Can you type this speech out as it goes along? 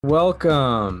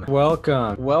Welcome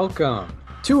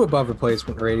to Above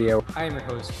Replacement Radio. I am your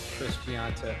host, Chris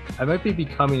Gianta. I might be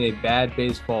becoming a bad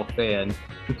baseball fan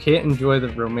who can't enjoy the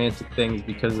romantic things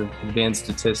because of advanced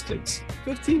statistics.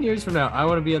 15 years from now, I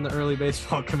want to be on the early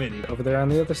baseball committee. Over there on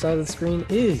the other side of the screen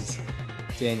is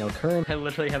Daniel Curran. I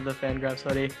literally have the Fangraphs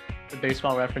hoodie, the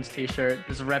baseball reference t-shirt,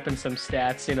 just repping some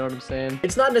stats, you know what I'm saying?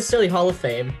 It's not necessarily Hall of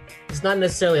Fame. It's not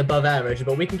necessarily above average,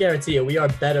 but we can guarantee you we are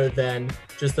better than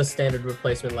just the standard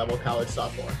replacement level college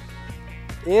sophomore.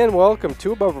 And welcome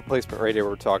to Above Replacement Radio,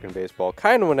 where we're talking baseball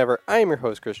kind of whenever. I am your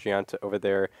host, Chris Gianta. Over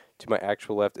there to my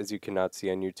actual left, as you cannot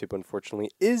see on YouTube, unfortunately,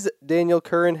 is Daniel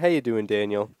Curran. How you doing,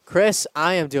 Daniel? Chris,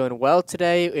 I am doing well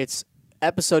today. It's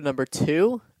episode number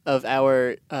 2 of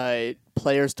our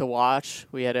players to watch.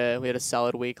 We had a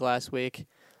solid week last week.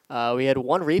 We had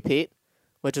one repeat,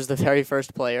 which was the very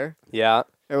first player. Yeah.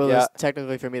 It was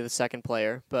technically for me the second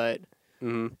player, but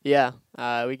yeah,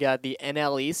 we got the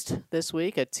NL East this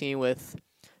week, a team with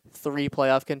 3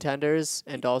 playoff contenders,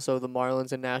 and also the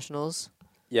Marlins and Nationals.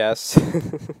 Yes.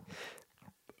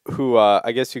 Who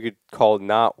I guess you could call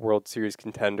not World Series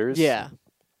contenders. Yeah.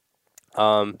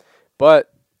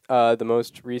 But the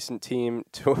most recent team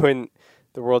to win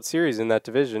the World Series in that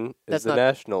division is the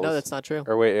Nationals. No, that's not true.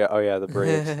 Or wait, the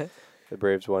Braves. The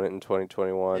Braves won it in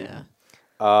 2021. Yeah.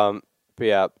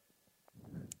 But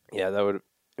yeah,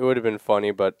 it would have been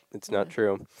funny, but it's not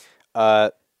true.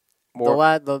 The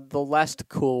last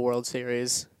cool World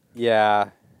Series. Yeah,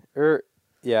 I'd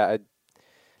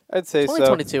say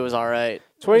 2022 was all right.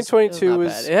 2022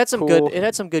 was bad. It had some cool. It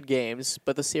had some good games,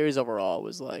 but the series overall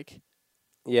was like,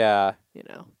 yeah,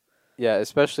 yeah,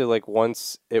 especially like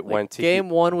once it went to game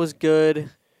 1 was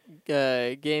good,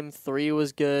 game 3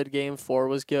 was good, game 4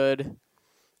 was good.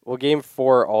 Well, game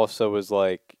 4 also was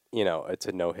like, it's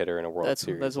a no hitter in a World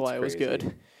Series. That's why it was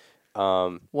good.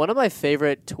 One of my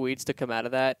favorite tweets to come out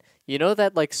of that,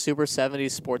 that like Super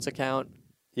 70s sports account.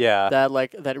 Yeah.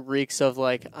 That reeks of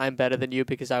like I'm better than you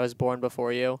because I was born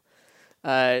before you.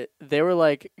 They were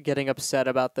like getting upset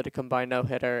about the combined no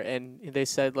hitter, and they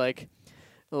said like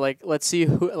let's see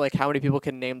how many people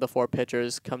can name the 4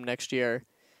 pitchers come next year,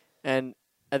 and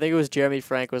I think it was Jeremy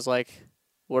Frank was like,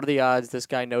 what are the odds this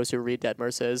guy knows who Reed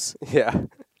Detmers is? Yeah.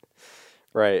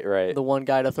 Right. The one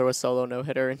guy to throw a solo no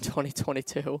hitter in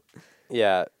 2022.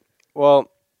 Yeah. Well,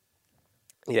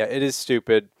 yeah, it is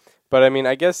stupid. But I mean,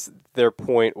 I guess their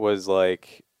point was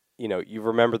like, you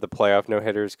remember the playoff no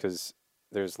hitters because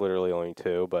there's literally only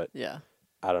 2, but yeah,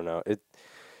 I don't know.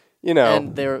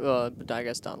 And I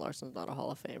guess Don Larson's not a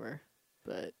Hall of Famer,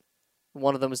 but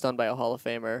one of them was done by a Hall of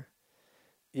Famer.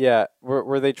 Yeah,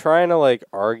 were they trying to like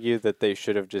argue that they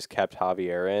should have just kept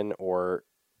Javier in, or?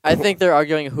 I think they're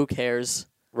arguing who cares.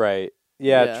 Right.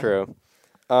 Yeah. True.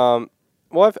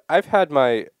 Well, I've had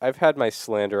my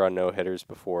slander on no hitters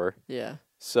before. Yeah.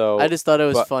 So I just thought it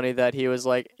was funny that he was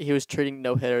treating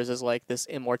no hitters as like this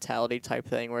immortality type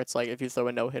thing, where it's like if you throw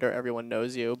a no hitter, everyone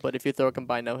knows you, but if you throw a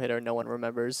combined no hitter, no one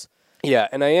remembers. Yeah,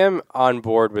 and I am on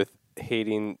board with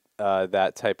hating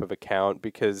that type of account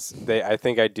because I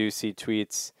think I do see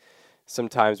tweets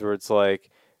sometimes where it's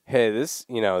like, hey, this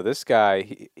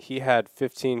guy he had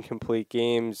 15 complete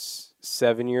games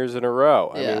 7 years in a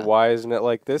row. I mean, why isn't it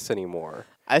like this anymore?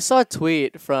 I saw a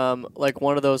tweet from like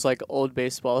one of those like old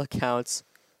baseball accounts.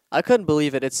 I couldn't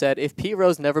believe it. It said, if Pete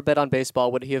Rose never bet on baseball,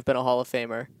 would he have been a Hall of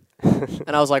Famer?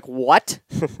 And I was like, what?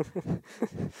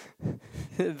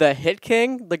 The hit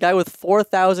king? The guy with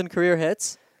 4,000 career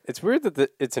hits? It's weird that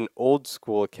it's an old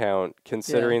school account,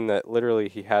 considering that literally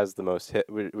he has the most hit,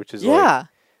 which is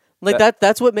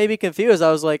that's what made me confused. I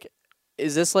was like,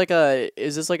 is this like a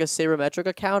sabermetric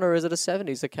account or is it a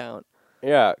 70s account?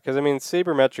 Yeah, because I mean,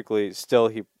 sabermetrically, still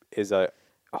he is a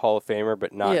Hall of Famer,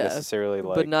 but not necessarily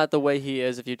like. But not the way he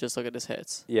is if you just look at his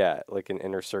hits. Yeah, like an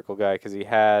inner circle guy, because he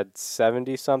had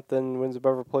 70-something wins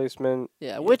above replacement.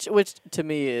 Yeah, which to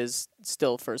me is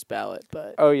still first ballot,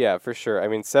 but. Oh yeah, for sure. I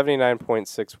mean,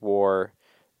 79.6 WAR,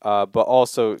 but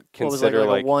also consider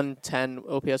like a 110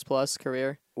 OPS plus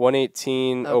career.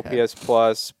 118 OPS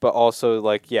plus, but also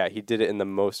like he did it in the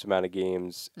most amount of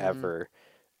games ever,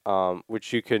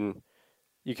 which you can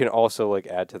also like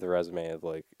add to the resume of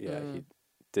like he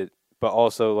did, but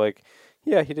also like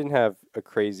he didn't have a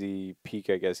crazy peak,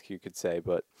 I guess you could say,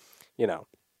 but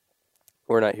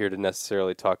we're not here to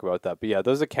necessarily talk about that. But yeah,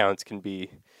 those accounts can be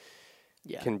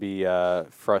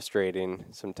frustrating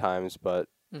sometimes, but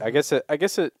I guess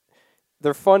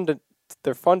they're fun to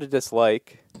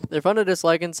dislike. They're fun to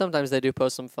dislike, and sometimes they do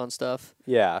post some fun stuff.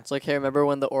 Yeah. It's like, hey, remember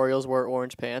when the Orioles wore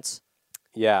orange pants?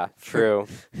 Yeah, true.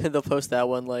 They'll post that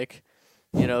one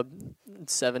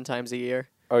 7 times a year.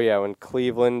 Oh yeah, when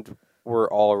Cleveland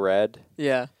were all red.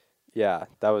 Yeah. Yeah,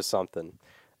 that was something.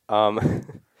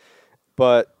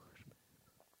 But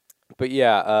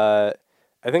yeah,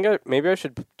 I think maybe I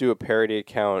should do a parody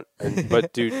account,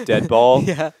 but do dead ball.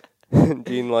 Yeah.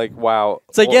 Being like, wow.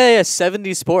 It's like, yeah,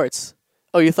 70s sports.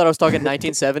 Oh, you thought I was talking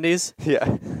 1970s?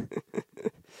 Yeah.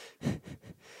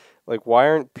 Like, why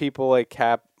aren't people like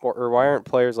Cap, or why aren't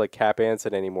players like Cap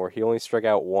Anson anymore? He only struck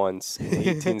out once in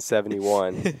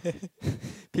 1871.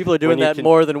 People are doing that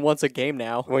more than once a game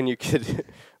now. When you could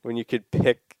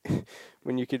pick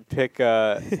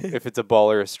if it's a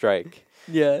ball or a strike.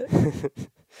 Yeah.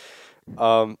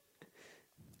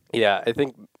 Yeah, I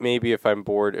think maybe if I'm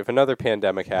bored, if another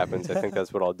pandemic happens, I think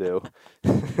that's what I'll do.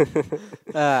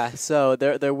 So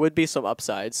there would be some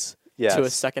upsides to a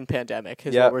second pandemic,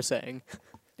 is what we're saying.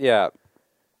 Yeah.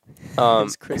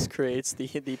 As Chris creates the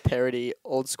parody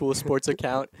old school sports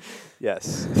account.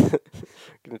 Yes.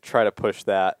 Gonna try to push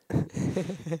that.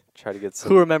 Try to get some.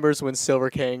 Who remembers when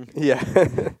Silver King? Yeah.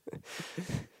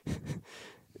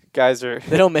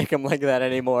 They don't make them like that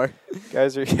anymore.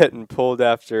 Guys are getting pulled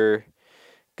after.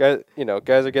 Guys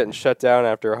are getting shut down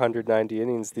after 190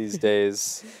 innings these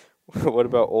days. What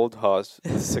about Old Hoss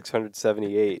with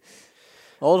 678?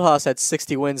 Old Hoss had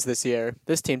 60 wins this year.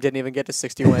 This team didn't even get to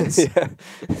 60 wins. Yeah.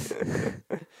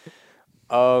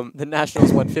 The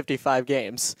Nationals won 55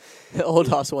 games. Old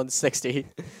Hoss won 60.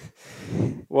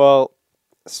 Well,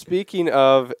 speaking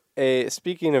of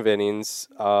innings,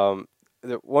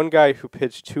 the one guy who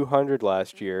pitched 200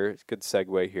 last year, good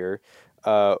segue here,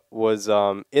 was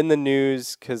in the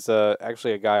news because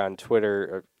actually a guy on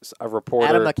Twitter, a reporter,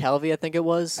 Adam McKelvey, I think it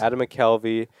was. Adam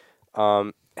McKelvey,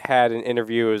 had an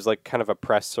interview. It was like kind of a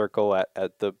press circle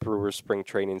at the Brewers spring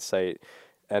training site,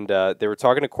 and they were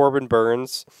talking to Corbin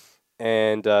Burnes,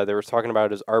 and they were talking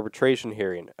about his arbitration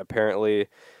hearing. Apparently,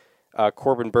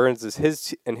 Corbin Burnes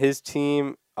and his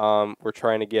team were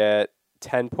trying to get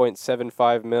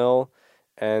 $10.75 million,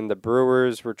 and the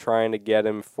Brewers were trying to get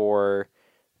him for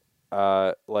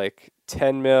like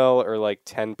 10 mil or like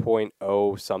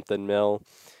 10.0 something mil.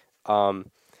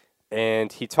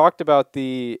 And he talked about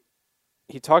the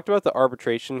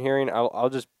arbitration hearing. I'll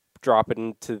just drop it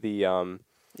into the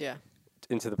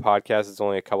into the podcast. It's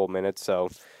only a couple minutes, so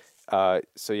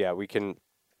yeah, we can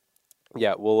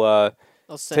we'll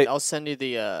I'll send you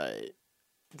the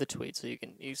tweet so you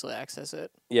can easily access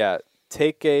it. Yeah,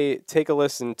 take a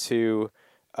listen to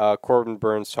Corbin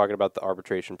Burnes talking about the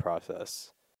arbitration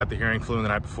process. At the hearing, flew in the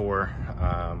night before.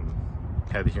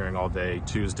 Had the hearing all day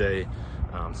Tuesday.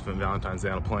 Spent Valentine's Day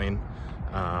on a plane.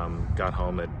 Got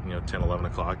home at 10, 11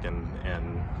 o'clock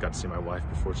and got to see my wife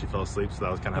before she fell asleep. So that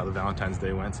was kind of how the Valentine's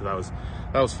Day went. So that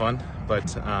was fun.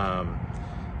 But like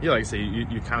I say,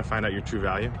 you kind of find out your true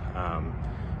value.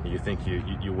 You think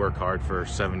you work hard for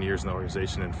 7 years in the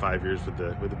organization and 5 years with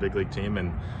the big league team,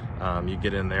 and you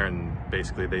get in there and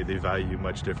basically they value you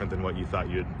much different than what you thought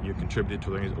you contributed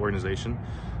to the organization.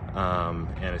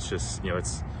 And it's just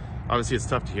it's obviously it's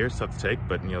tough to hear, it's tough to take,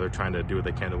 but they're trying to do what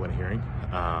they can to win a hearing.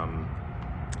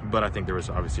 But I think there was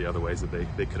obviously other ways that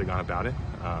they could have gone about it,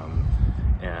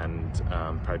 and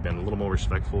probably been a little more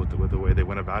respectful with the way they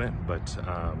went about it. But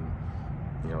at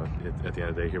the end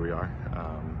of the day, here we are.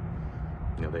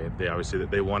 They obviously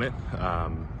they won it,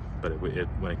 but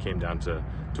when it came down to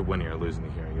winning or losing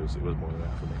the hearing, it was more than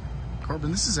that for me.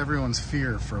 Corbin, this is everyone's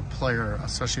fear for a player,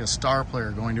 especially a star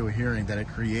player, going to a hearing, that it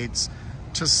creates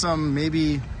just some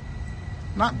maybe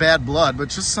not bad blood, but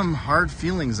just some hard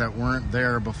feelings that weren't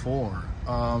there before.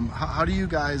 How do you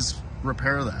guys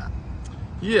repair that?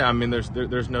 Yeah, I mean,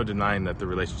 there's no denying that the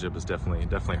relationship is definitely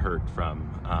hurt from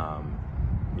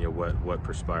what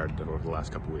perspired over the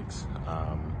last couple of weeks.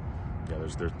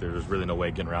 There's really no way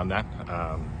of getting around that.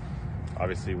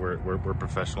 Obviously, we're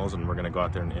professionals, and we're going to go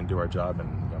out there and do our job, and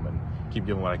I'm going to keep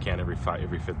giving what I can every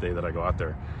fifth day that I go out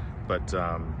there. But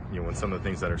when some of the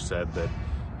things that are said that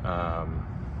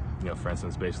for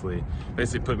instance, basically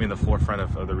put me in the forefront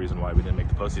of the reason why we didn't make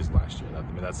the postseason last year. I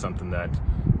mean, that's something that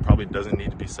probably doesn't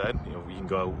need to be said. We can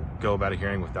go about a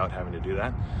hearing without having to do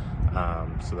that.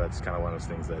 So that's kind of one of those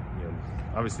things that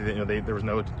obviously there was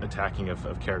no attacking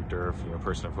of character of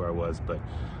person of who I was, but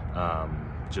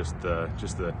just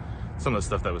the some of the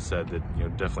stuff that was said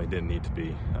that definitely didn't need to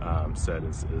be said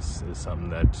is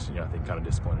something that I think kind of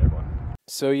disappointed everyone.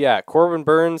 So yeah, Corbin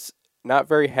Burnes, not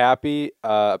very happy.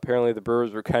 Apparently, the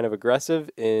Brewers were kind of aggressive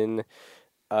in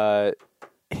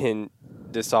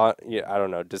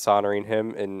dishonoring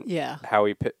him and how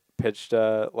he pitched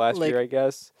last year, I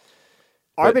guess.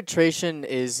 Arbitration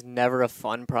is never a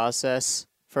fun process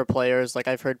for players. Like,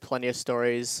 I've heard plenty of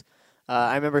stories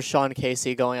I remember Sean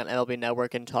Casey going on MLB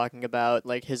Network and talking about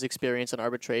like his experience in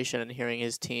arbitration and hearing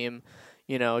his team,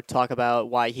 talk about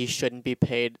why he shouldn't be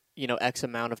paid, X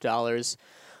amount of dollars.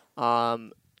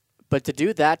 But to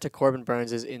do that to Corbin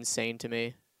Burnes is insane to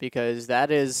me because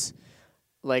that is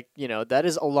that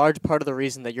is a large part of the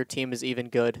reason that your team is even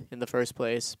good in the first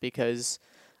place because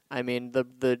I mean,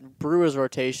 the Brewers'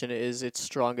 rotation is its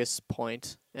strongest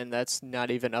point, and that's not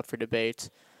even up for debate.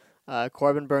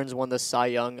 Corbin Burnes won the Cy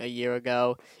Young a year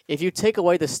ago. If you take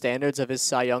away the standards of his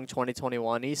Cy Young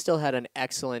 2021, he still had an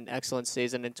excellent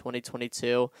season in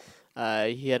 2022.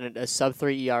 He had a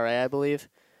sub-3 ERA, I believe.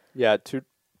 Yeah,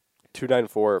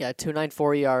 2.94. Yeah,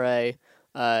 2.94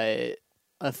 ERA.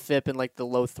 A FIP in like the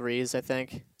low threes, I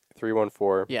think.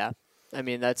 3.14. Yeah, I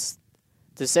mean that's.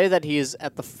 To say that he's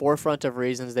at the forefront of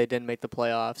reasons they didn't make the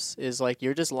playoffs is like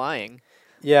you're just lying.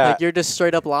 Yeah. Like you're just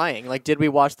straight up lying. Like, did we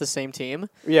watch the same team?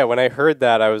 Yeah, when I heard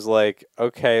that, I was like,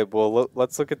 okay, well,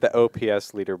 let's look at the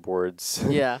OPS leaderboards.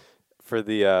 Yeah. for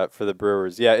the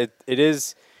Brewers. Yeah,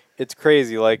 it's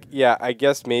crazy. Like, yeah, I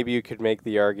guess maybe you could make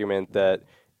the argument that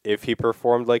if he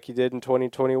performed like he did in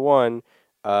 2021,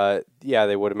 yeah,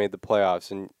 they would have made the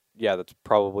playoffs, and yeah, that's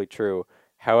probably true.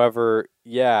 However,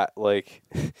 yeah, like,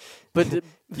 but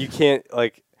you can't,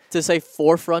 like... To say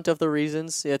forefront of the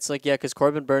reasons, it's like, yeah, because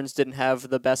Corbin Burnes didn't have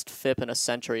the best FIP in a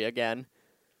century again.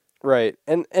 Right,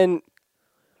 and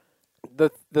the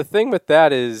thing with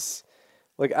that is,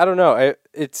 like, I don't know,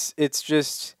 it's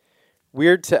just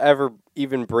weird to ever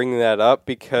even bring that up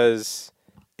because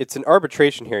it's an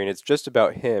arbitration hearing. It's just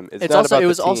about him. It's not also, about it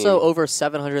was the team. Also over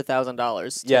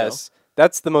 $700,000. Yes,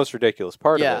 that's the most ridiculous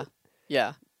part of it.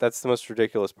 Yeah. That's the most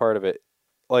ridiculous part of it.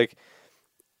 Like,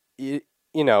 you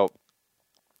know,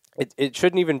 it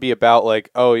shouldn't even be about,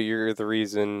 like, oh, you're the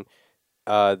reason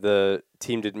the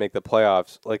team didn't make the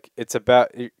playoffs. Like, it's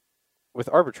about, with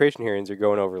arbitration hearings, you're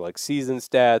going over, like, season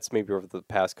stats, maybe over the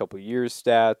past couple of years'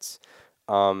 stats.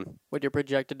 What you're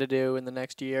projected to do in the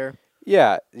next year.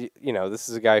 Yeah, you know, this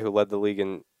is a guy who led the league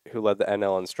and who led the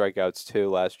NL in strikeouts,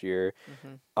 too, last year.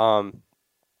 Mm-hmm.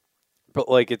 But,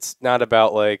 like, it's not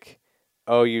about, like,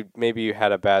 oh, maybe you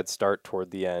had a bad start toward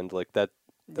the end. Like, that's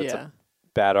a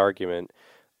bad argument.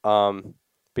 But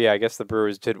yeah, I guess the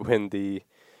Brewers did win the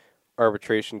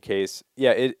arbitration case.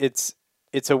 Yeah, it's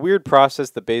a weird process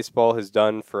that baseball has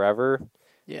done forever.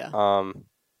 Yeah.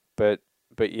 But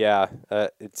yeah,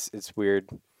 it's weird.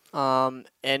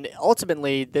 And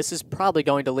ultimately, this is probably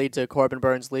going to lead to Corbin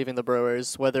Burnes leaving the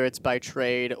Brewers, whether it's by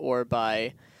trade or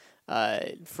by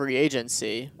free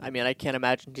agency. I mean, I can't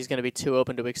imagine he's going to be too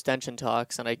open to extension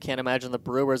talks, and I can't imagine the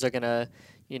Brewers are going to,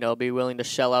 be willing to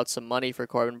shell out some money for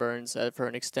Corbin Burnes for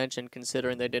an extension,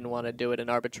 considering they didn't want to do it in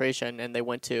arbitration, and they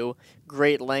went to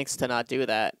great lengths to not do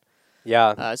that.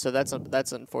 Yeah. So that's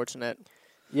unfortunate.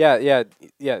 Yeah,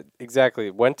 exactly.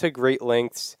 Went to great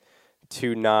lengths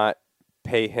to not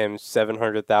pay him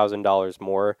 $700,000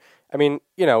 more. I mean,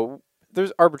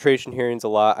 there's arbitration hearings a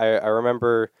lot. I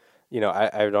remember.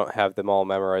 I don't have them all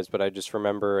memorized, but I just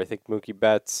remember, I think Mookie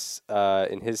Betts,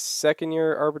 in his second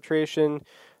year arbitration,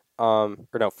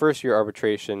 first year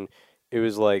arbitration, it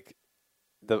was like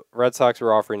the Red Sox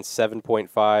were offering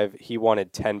 7.5, he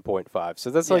wanted 10.5.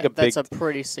 So that's that's a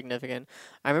pretty significant.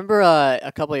 I remember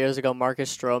a couple of years ago,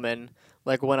 Marcus Stroman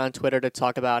went on Twitter to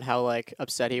talk about how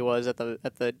upset he was at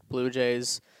the Blue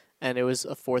Jays, and it was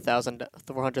a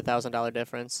 $400,000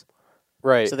 difference.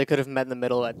 Right. So they could have met in the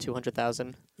middle at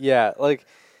 $200,000. Yeah,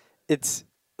 it's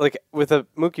with a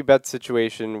Mookie Betts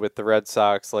situation with the Red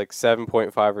Sox,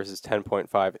 7.5 versus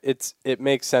 10.5. It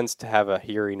makes sense to have a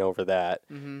hearing over that,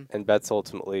 and Betts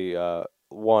ultimately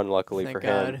won, luckily Thank for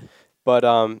God.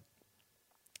 him.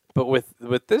 But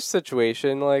with this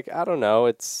situation, I don't know,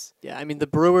 it's I mean the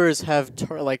Brewers have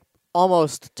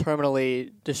almost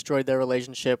terminally destroyed their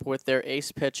relationship with their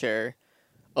ace pitcher.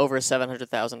 Over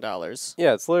 $700,000.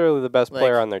 Yeah, it's literally the best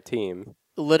player on their team.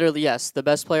 Literally, yes, the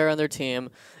best player on their team.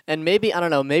 And maybe, I don't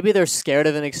know, maybe they're scared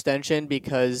of an extension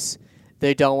because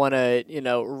they don't want to,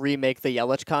 remake the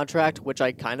Yelich contract, which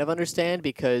I kind of understand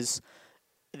because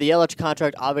the Yelich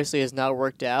contract obviously has not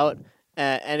worked out.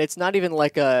 And it's not even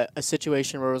a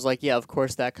situation where it was yeah, of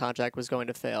course that contract was going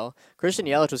to fail. Christian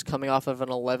Yelich was coming off of an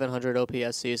 1,100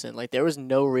 OPS season. There was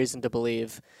no reason to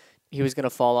believe he was going to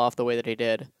fall off the way that he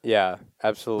did. Yeah,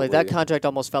 absolutely. That contract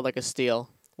almost felt like a steal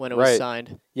when it was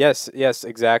signed. Yes,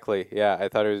 exactly. Yeah, I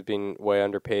thought he was being way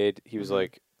underpaid. He was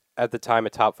at the time a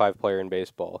top 5 player in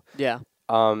baseball. Yeah.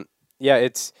 Yeah,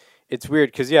 it's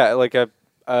weird because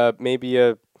maybe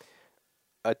a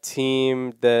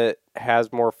team that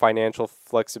has more financial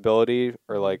flexibility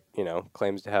or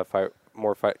claims to have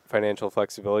more financial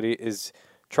flexibility is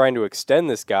trying to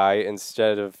extend this guy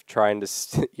instead of trying to,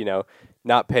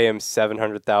 not pay him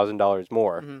 $700,000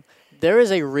 more. Mm-hmm. There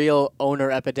is a real owner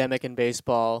epidemic in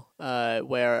baseball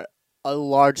where a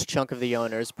large chunk of the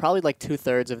owners, probably like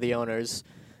 2/3 of the owners,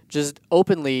 just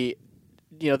openly,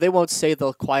 they won't say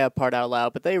the quiet part out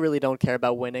loud, but they really don't care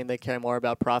about winning. They care more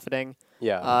about profiting.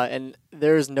 Yeah. And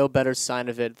there is no better sign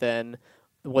of it than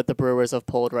what the Brewers have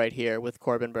pulled right here with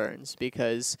Corbin Burnes,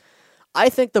 because I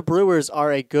think the Brewers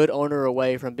are a good owner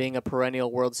away from being a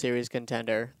perennial World Series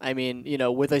contender. I mean,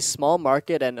 with a small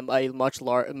market and a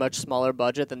much smaller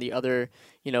budget than the other,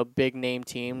 big name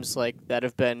teams like that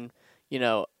have been,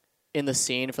 in the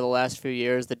scene for the last few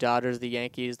years, the Dodgers, the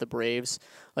Yankees, the Braves.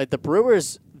 Like the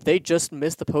Brewers, they just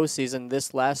missed the postseason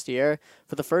this last year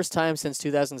for the first time since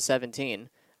 2017.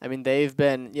 I mean, they've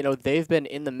been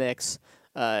in the mix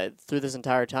through this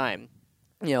entire time.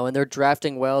 And they're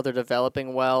drafting well, they're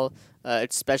developing well,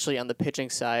 especially on the pitching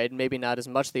side. Maybe not as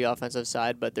much the offensive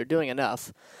side, but they're doing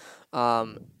enough.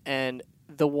 And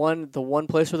the one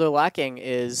place where they're lacking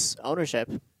is ownership.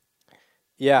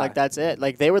 Yeah. Like that's it.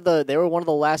 Like they were one of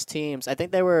the last teams. I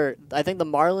think the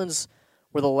Marlins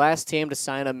were the last team to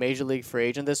sign a major league free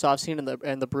agent this offseason,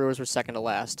 and the Brewers were second to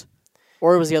last.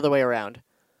 Or it was the other way around.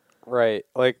 Right.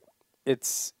 Like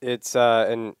it's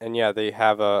and yeah, they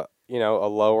have a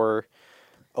lower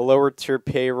tier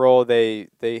payroll. They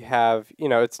have,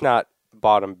 it's not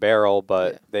bottom barrel,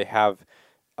 but they have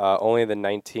only the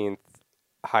 19th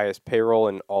highest payroll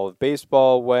in all of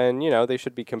baseball when, they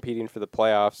should be competing for the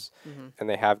playoffs. Mm-hmm. And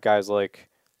they have guys like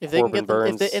Corbin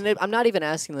Burnes. I'm not even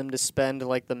asking them to spend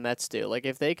like the Mets do. Like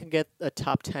if they can get a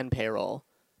top 10 payroll,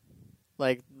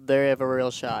 like they have a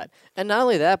real shot. And not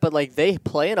only that, but like they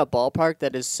play in a ballpark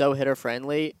that is so hitter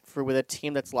friendly with a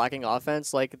team that's lacking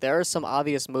offense. Like there are some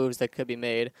obvious moves that could be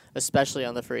made, especially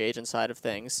on the free agent side of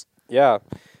things. Yeah,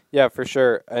 for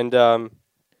sure. And I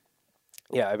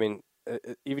mean,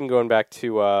 even going back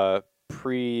to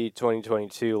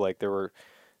pre-2022, like there were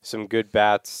some good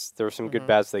bats. There were some good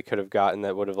bats they could have gotten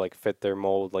that would have like fit their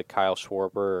mold, like Kyle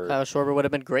Schwarber. Kyle Schwarber would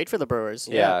have been great for the Brewers.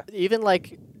 Yeah. Even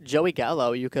like Joey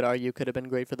Gallo, you could argue, could have been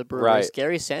great for the Brewers. Right.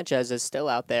 Gary Sanchez is still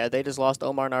out there. They just lost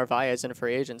Omar Narvaez in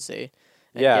free agency.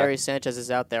 And yeah. Gary Sanchez is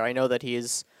out there. I know that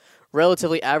he's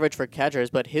relatively average for catchers,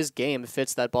 but his game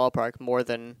fits that ballpark more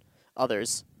than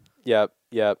others. Yep.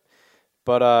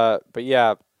 But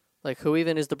yeah. Like, who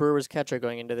even is the Brewers catcher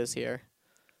going into this year?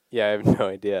 Yeah, I have no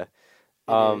idea.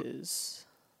 It is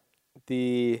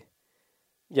the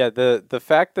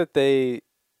fact that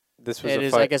this was a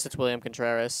fight. I guess it's William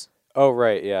Contreras. Oh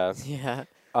right, yeah. Yeah.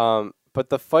 But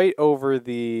the fight over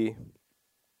the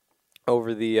fight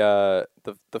over the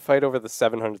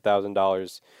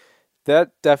 $700,000,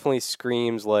 that definitely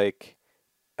screams like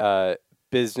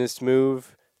business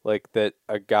move, like that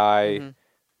a guy. Mm-hmm.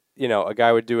 A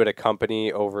guy would do at a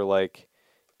company over like,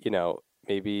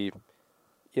 maybe,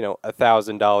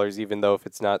 $1,000, even though if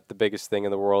it's not the biggest thing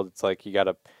in the world, it's like you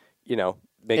gotta,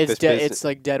 make this business. It's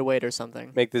like dead weight or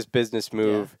something. Make this business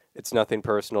move. Yeah. It's nothing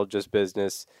personal, just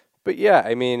business. But yeah,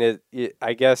 I mean,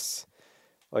 I guess,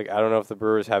 like, I don't know if the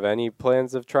Brewers have any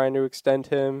plans of trying to extend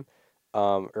him,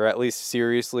 or at least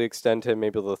seriously extend him.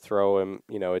 Maybe they'll throw him,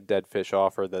 a dead fish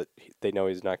offer that they know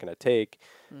he's not going to take.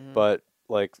 Mm-hmm. But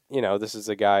like, this is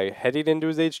a guy heading into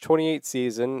his age 28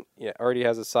 season, already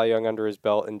has a Cy Young under his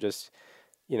belt and just,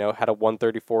 had a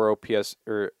 134 OPS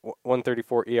or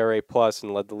 134 ERA plus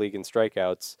and led the league in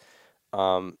strikeouts.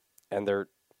 And they're,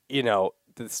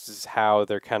 this is how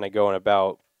they're kind of going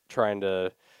about trying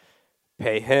to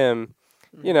pay him.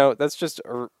 That's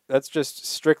just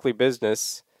strictly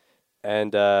business.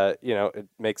 And, it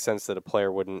makes sense that a player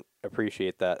wouldn't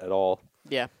appreciate that at all.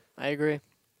 Yeah, I agree.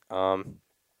 By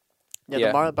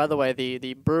the way,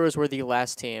 the Brewers were the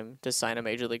last team to sign a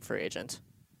major league free agent.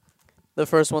 The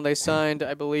first one they signed,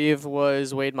 I believe,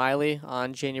 was Wade Miley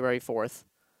on January 4th.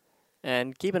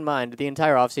 And keep in mind, the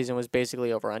entire offseason was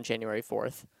basically over on January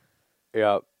 4th.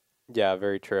 Yeah,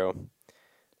 very true.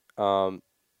 They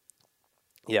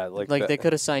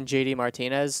could have signed J.D.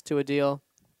 Martinez to a deal.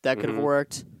 That could have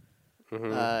worked.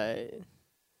 Mm-hmm.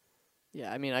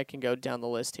 I mean, I can go down the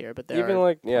list here, but there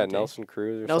are Nelson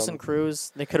Cruz. Nelson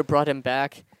Cruz, they could have brought him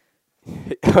back.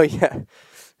 Oh yeah,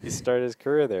 he started his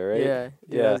career there, right?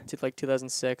 Yeah, like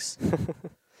 2006.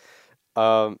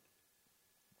 But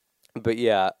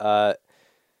yeah, so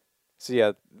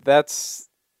yeah, that's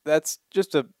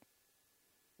just a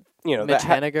Mitch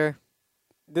Haniger.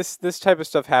 This type of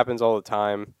stuff happens all the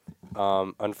time,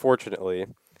 unfortunately.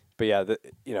 But yeah,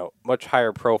 much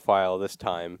higher profile this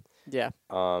time. Yeah.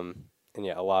 And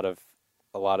yeah, a lot of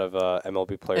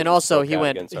MLB players. And also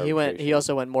he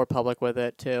also went more public with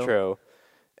it too. True.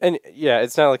 And yeah,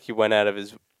 it's not like he went out of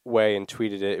his way and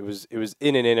tweeted it. It was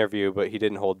in an interview, but he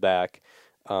didn't hold back.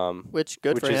 Which for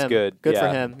him. Is good. Good for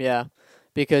him. Yeah.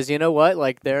 Because you know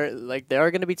what? There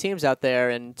are going to be teams out there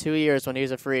in 2 years when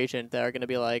he's a free agent that are going to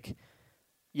be like,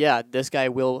 yeah, this guy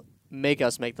will make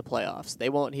us make the playoffs.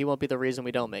 He won't be the reason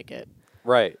we don't make it.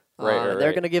 Right.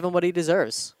 They're going to give him what he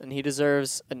deserves, and he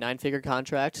deserves a 9-figure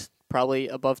contract, probably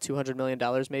above $200 million,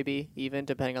 maybe even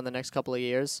depending on the next couple of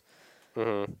years.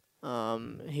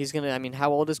 Mm-hmm. He's gonna. I mean,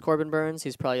 how old is Corbin Burns?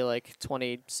 He's probably like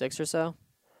 26 or so.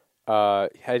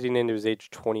 Heading into his age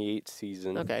 28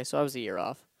 season. Okay, so I was a year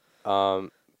off.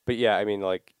 But yeah, I mean,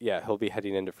 he'll be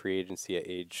heading into free agency at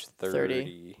age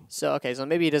 30. So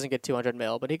maybe he doesn't get 200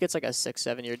 mil, but he gets like a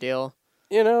 6-7 year deal.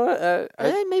 You know,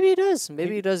 maybe he does.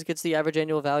 Maybe he does. Gets the average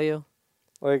annual value.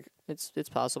 Like it's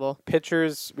possible.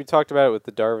 Pitchers, we talked about it with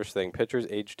the Darvish thing. Pitchers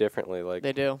age differently. Like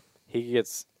they do. He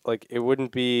gets it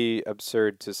wouldn't be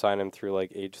absurd to sign him through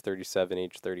like age 37,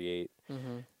 age 38.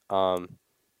 Mm-hmm.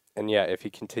 And yeah, if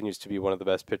he continues to be one of the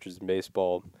best pitchers in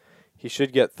baseball, he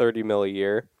should get 30 mil a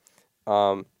year.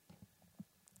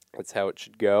 That's how it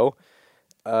should go.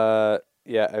 Yeah,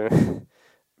 I'm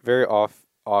very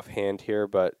offhand here,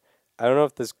 but I don't know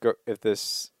if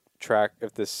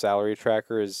this salary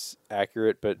tracker is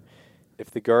accurate, but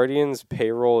if the Guardians'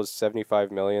 payroll is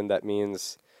 $75 million, that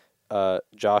means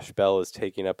Josh Bell is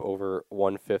taking up over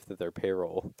 1/5 of their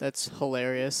payroll. That's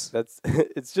hilarious.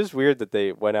 It's just weird that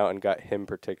they went out and got him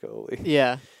particularly.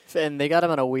 Yeah, and they got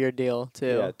him on a weird deal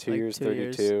too. Yeah, 2 years,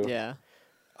 32. Yeah.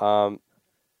 I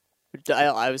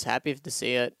was happy to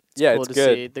see it. It's cool it's to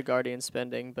good. See the Guardians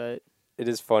spending, but it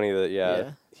is funny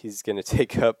that he's gonna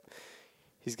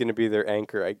he's gonna be their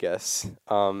anchor, I guess.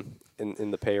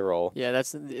 In the payroll. Yeah,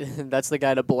 that's the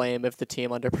guy to blame if the team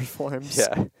underperforms.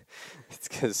 Yeah,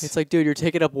 it's like, dude, you're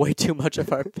taking up way too much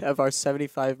of our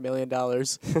 $75 million.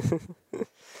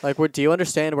 Like, do you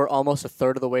understand? We're almost a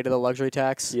third of the way to the luxury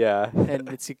tax. Yeah, and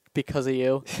it's because of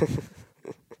you.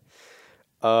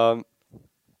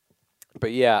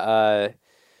 But yeah,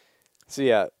 so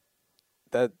yeah,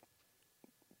 that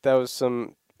was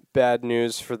some bad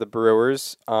news for the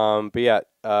Brewers. But yeah,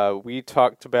 we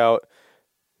talked about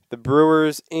the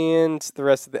Brewers and the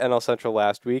rest of the NL Central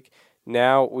last week.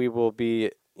 Now we will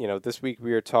be, this week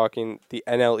we are talking the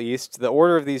NL East. The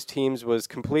order of these teams was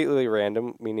completely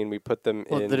random, meaning we put them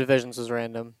in. The divisions was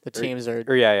random. The teams are.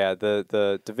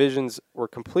 The divisions were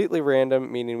completely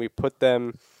random, meaning we put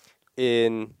them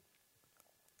in.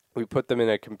 We put them in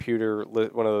a computer,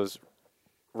 one of those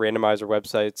randomizer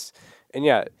websites, and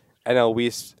yeah,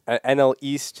 NL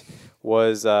East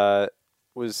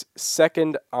was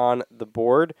second on the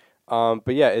board.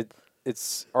 But yeah,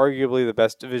 it's arguably the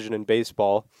best division in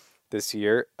baseball this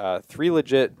year. Three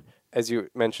legit, as you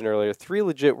mentioned earlier,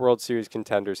 World Series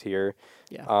contenders here.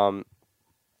 Yeah.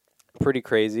 Pretty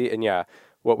crazy. And yeah,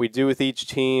 what we do with each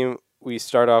team, we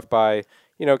start off by,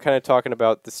 kind of talking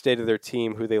about the state of their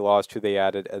team, who they lost, who they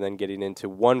added, and then getting into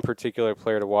one particular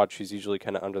player to watch who's usually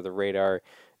kind of under the radar,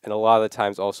 and a lot of the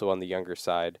times also on the younger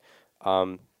side.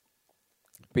 But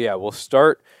yeah, we'll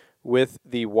start with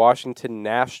the Washington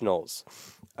Nationals.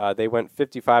 They went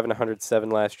 55 and 107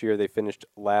 last year. They finished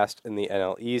last in the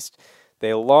NL East.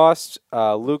 They lost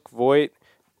Luke Voit,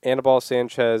 Anibal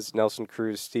Sanchez, Nelson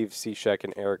Cruz, Steve Cishek,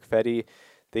 and Eric Fedde.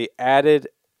 They added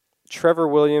Trevor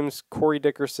Williams, Corey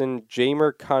Dickerson,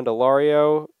 Jamer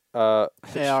Candelario,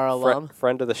 AR alum,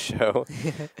 friend of the show,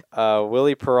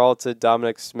 Willie Peralta,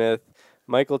 Dominic Smith,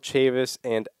 Michael Chavis,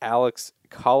 and Alex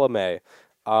Colomé.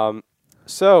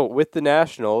 So with the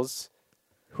Nationals,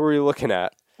 who are you looking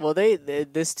at? Well,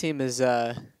 this team is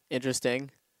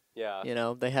interesting.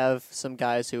 Yeah. They have some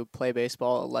guys who play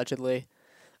baseball allegedly.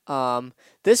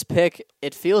 This pick,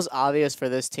 it feels obvious for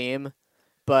this team,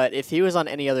 but if he was on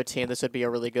any other team, this would be a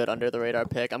really good under the radar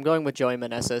pick. I'm going with Joey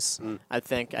Meneses.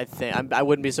 I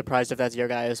wouldn't be surprised if that's your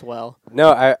guy as well.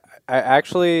 No, I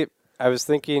was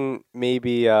thinking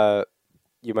maybe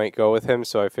you might go with him,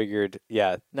 so I figured,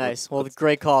 yeah. Nice. Well,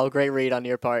 great call, great read on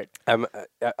your part.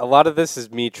 A lot of this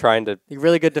is me trying to.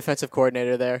 Really good defensive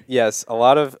coordinator there. Yes, a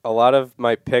lot of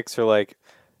my picks are like,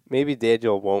 maybe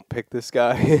Daniel won't pick this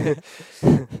guy.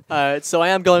 So I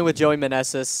am going with Joey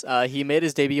Meneses. He made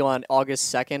his debut on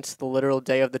August 2nd, the literal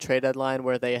day of the trade deadline,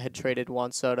 where they had traded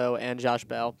Juan Soto and Josh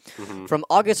Bell. Mm-hmm. From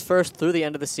August 1st through the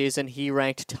end of the season, he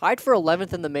ranked tied for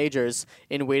 11th in the majors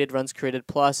in weighted runs created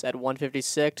plus at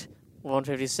 156,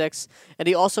 and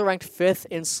he also ranked 5th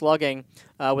in slugging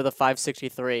with a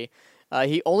 563.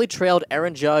 He only trailed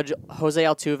Aaron Judge, Jose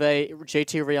Altuve,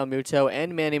 JT Realmuto,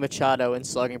 and Manny Machado in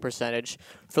slugging percentage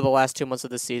for the last 2 months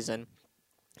of the season.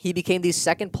 He became the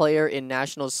second player in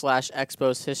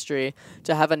Nationals/Expos history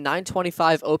to have a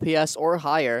 925 OPS or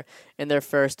higher in their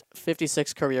first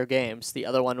 56 career games. The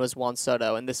other one was Juan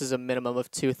Soto, and this is a minimum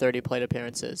of 230 plate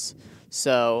appearances.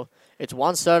 So it's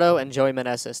Juan Soto and Joey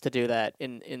Meneses to do that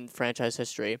in franchise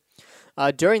history.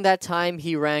 During that time,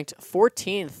 he ranked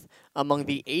 14th among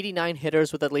the 89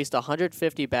 hitters with at least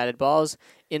 150 batted balls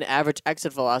in average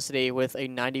exit velocity with a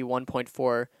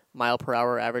 91.4 mile per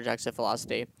hour average exit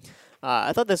velocity.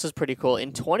 I thought this was pretty cool.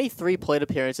 In 23 plate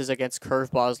appearances against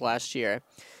curveballs last year,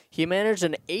 he managed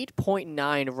an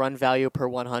 8.9 run value per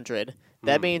 100.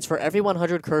 That means for every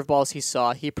 100 curveballs he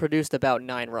saw, he produced about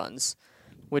 9 runs,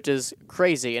 which is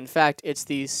crazy. In fact, it's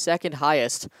the second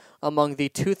highest among the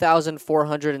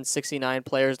 2,469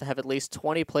 players to have at least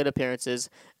 20 plate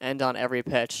appearances and on every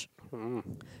pitch.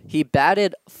 He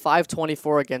batted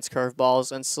 .524 against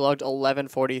curveballs and slugged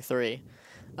 .1143.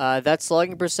 That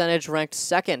slugging percentage ranked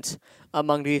second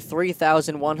among the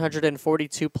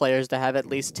 3,142 players to have at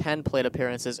least 10 plate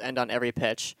appearances and on every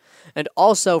pitch. And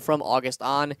also from August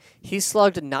on, he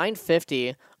slugged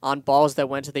 .950 on balls that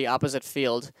went to the opposite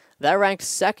field. That ranked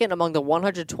second among the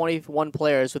 121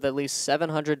 players with at least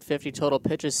 750 total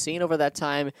pitches seen over that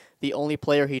time. The only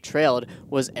player he trailed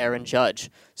was Aaron Judge.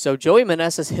 So Joey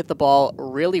Meneses hit the ball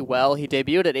really well. He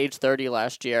debuted at age 30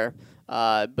 last year.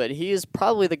 But he is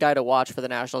probably the guy to watch for the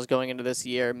Nationals going into this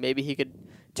year. Maybe he could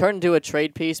turn into a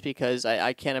trade piece because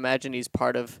I can't imagine he's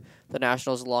part of the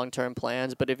Nationals' long-term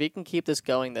plans. But if he can keep this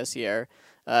going this year,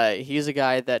 he's a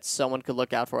guy that someone could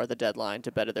look out for at the deadline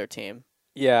to better their team.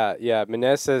 Yeah.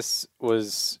 Meneses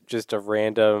was just a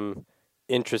random,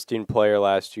 interesting player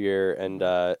last year. And,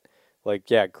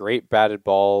 great batted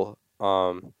ball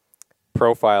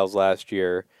profiles last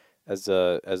year as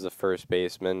a first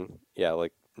baseman. Yeah,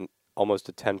 almost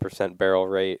a 10% barrel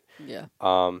rate. Yeah.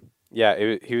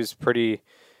 He was pretty.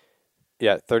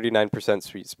 39%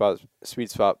 sweet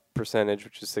spot percentage,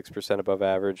 which is 6% above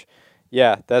average.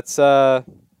 Yeah, that's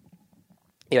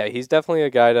he's definitely a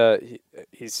guy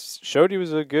he's showed he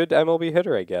was a good MLB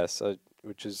hitter, I guess,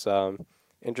 which is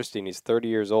interesting. He's 30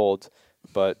 years old,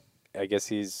 but I guess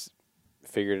he's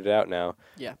figured it out now.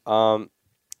 Yeah. My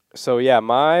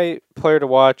player to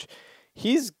watch,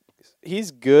 he's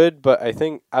good, but I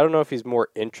don't know if he's more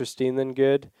interesting than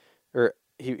good, or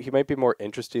he might be more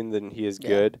interesting than he is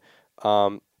good.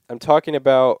 I'm talking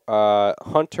about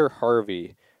Hunter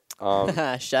Harvey.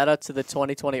 Shout out to the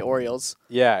 2020 Orioles.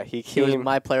 Yeah, he was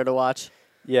my player to watch.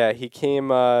 Yeah, he came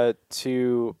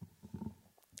to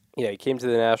the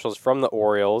Nationals from the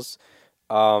Orioles.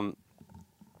 And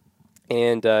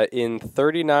in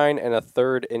 39 and a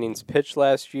third innings pitched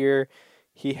last year,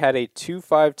 he had a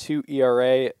 2.52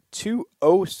 ERA,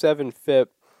 2.07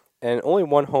 FIP, and only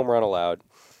 1 home run allowed.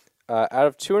 Out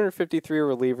of 253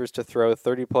 relievers to throw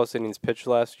 30-plus innings pitched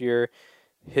last year,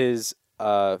 his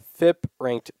FIP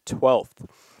ranked 12th.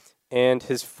 And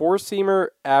his four-seamer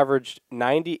averaged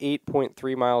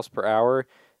 98.3 miles per hour,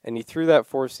 and he threw that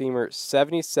four-seamer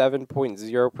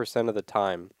 77.0% of the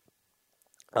time.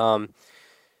 Out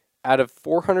of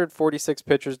 446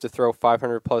 pitchers to throw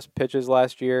 500-plus pitches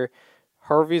last year,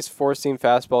 Harvey's four-seam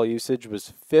fastball usage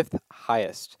was 5th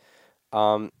highest.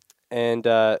 And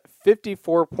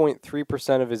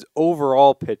 54.3% of his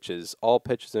overall pitches, all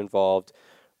pitches involved,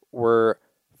 were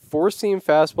four-seam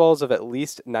fastballs of at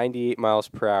least 98 miles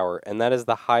per hour, and that is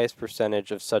the highest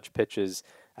percentage of such pitches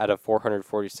out of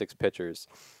 446 pitchers.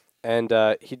 And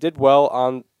he did well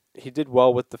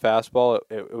with the fastball.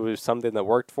 It was something that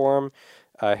worked for him.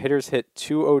 Hitters hit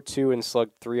 202 and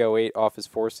slugged 308 off his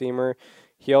four-seamer.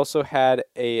 He also had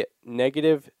a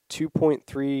negative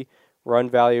 2.3 run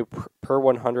value per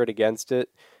 100 against it,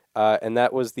 and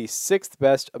that was the 6th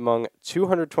best among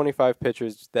 225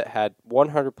 pitchers that had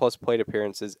 100-plus plate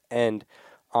appearances and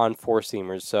on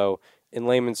four-seamers. So in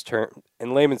layman's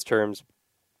terms,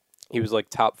 he was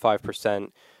like top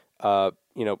 5%.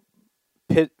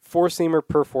 Four-seamer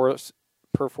per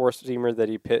four-seamer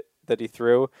that he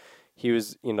threw, he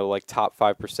was like top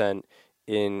 5%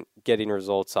 in getting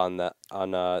results on that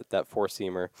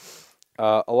four-seamer.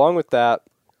 Along with that,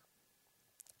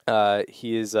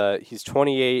 he's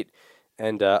 28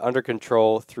 and under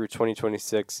control through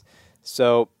 2026.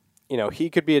 So, he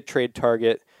could be a trade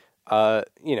target.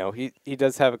 He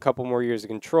does have a couple more years of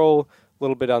control, a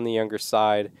little bit on the younger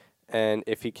side. And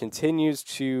if he continues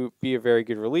to be a very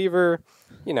good reliever,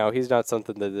 he's not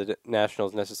something that the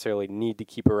Nationals necessarily need to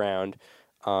keep around.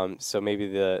 So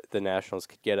maybe the Nationals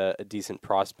could get a decent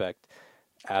prospect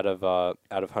out of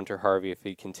Hunter Harvey if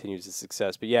he continues his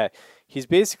success. But yeah, he's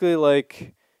basically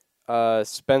like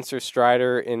Spencer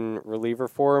Strider in reliever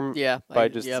form. Yeah, by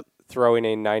throwing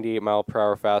a 98 mile per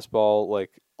hour fastball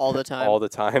like all the time. all the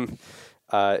time.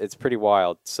 It's pretty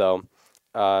wild. So,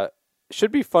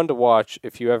 should be fun to watch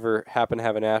if you ever happen to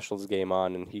have a Nationals game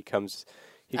on and he comes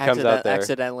out there.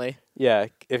 Accidentally. Yeah,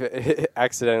 if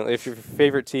accidentally, if your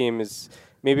favorite team is,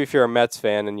 maybe if you're a Mets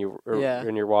fan and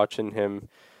you're watching him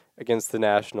against the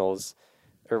Nationals,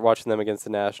 or watching them against the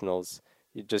Nationals,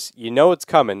 you know it's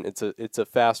coming. It's a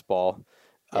fastball.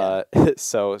 Yeah.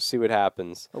 So see what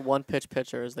happens. A one-pitch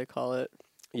pitcher, as they call it.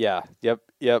 Yeah.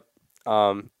 Yep.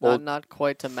 Not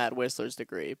quite to Matt Whistler's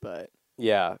degree, but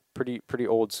yeah, pretty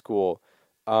old school.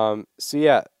 So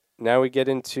yeah. Now we get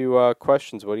into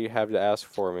questions. What do you have to ask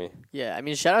for me? yeah. I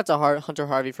mean, shout out to Hunter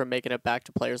Harvey for making it back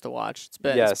to Players to Watch.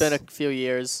 It's been a few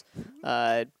years,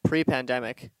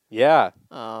 pre-pandemic. Yeah.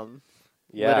 Yeah.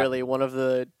 Yeah. Literally one of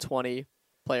the 20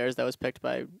 players that was picked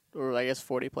by, or I guess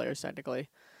 40 players technically,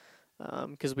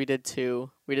 because we did 4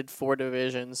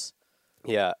 divisions.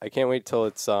 Yeah, I can't wait till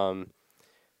it's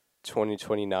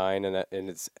 2029 and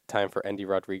it's time for Andy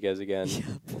Rodriguez again.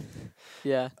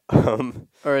 Yeah.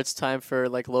 Or it's time for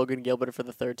like Logan Gilbert for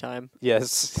the 3rd time.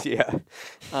 Yes. Yeah.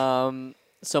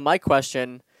 So my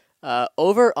question,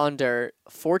 over under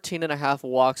 14.5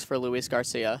 walks for Luis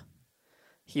Garcia.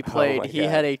 He played. He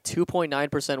had a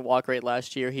 2.9% walk rate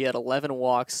last year. He had 11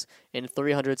 walks in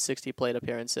 360 plate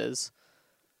appearances.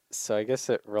 So I guess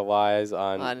it relies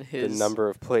on the number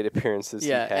of plate appearances he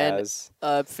has.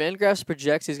 And Fangraphs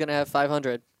projects he's going to have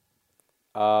 500.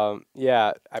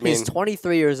 Yeah, I mean, he's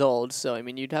 23 years old, so I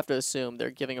mean you'd have to assume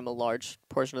they're giving him a large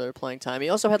portion of their playing time. He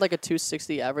also had like a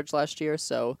 260 average last year,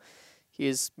 so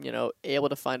he's able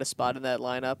to find a spot in that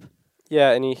lineup.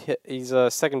 Yeah, and he's a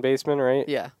second baseman, right?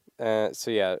 Yeah. So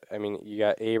yeah, I mean you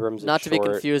got Abrams. Not to be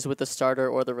confused with the starter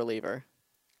or the reliever.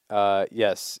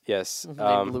 Yes.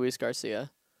 Named Luis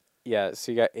Garcia. Yeah,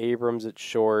 so you got Abrams at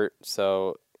short,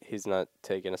 so he's not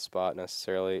taking a spot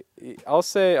necessarily. I'll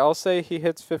say he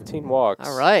hits 15 walks.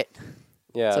 All right.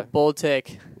 Yeah. It's a bold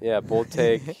take. Yeah, bold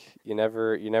take. You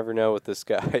never know with this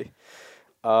guy.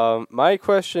 My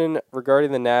question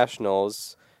regarding the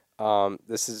Nationals,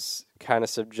 this is kind of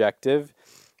subjective.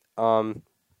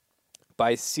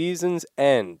 By season's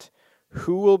end,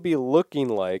 who will be looking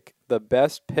like the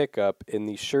best pickup in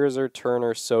the Scherzer,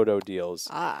 Turner, Soto deals?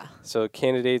 So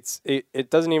candidates,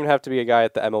 it doesn't even have to be a guy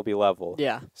at the MLB level.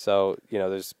 Yeah. So,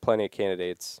 there's plenty of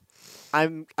candidates.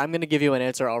 I'm going to give you an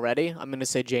answer already. I'm going to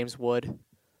say James Wood.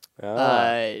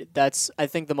 That's, I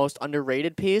think, the most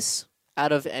underrated piece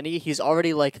out of any. He's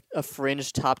already like a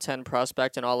fringe top 10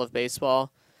 prospect in all of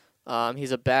baseball.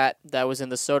 He's a bat that was in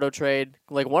the Soto trade,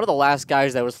 like one of the last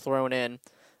guys that was thrown in.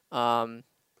 And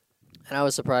I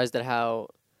was surprised at how.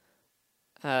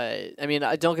 I mean,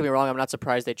 don't get me wrong. I'm not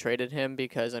surprised they traded him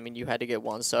because I mean you had to get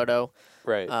Juan Soto.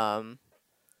 Right.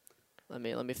 Let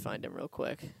me find him real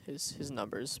quick. His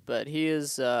numbers, but he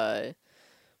is.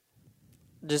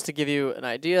 Just to give you an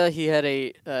idea, he had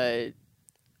a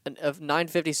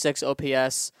 956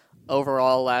 OPS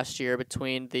overall last year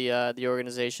between the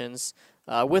organizations.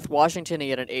 With Washington,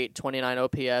 he had an 829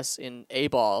 OPS in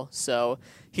A-ball, so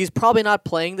he's probably not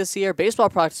playing this year. Baseball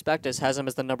Prospectus has him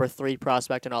as the number 3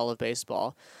 prospect in all of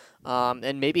baseball.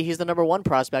 And maybe he's the number 1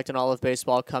 prospect in all of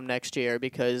baseball come next year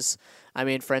because, I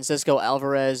mean, Francisco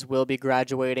Alvarez will be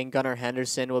graduating, Gunnar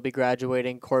Henderson will be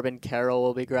graduating, Corbin Carroll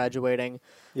will be graduating.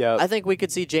 Yeah, I think we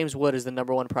could see James Wood as the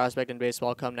number 1 prospect in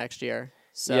baseball come next year.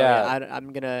 So yeah,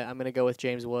 I'm gonna go with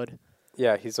James Wood.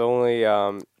 Yeah, he's only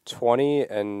 20,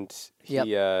 and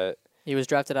he was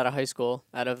drafted out of high school,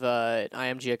 out of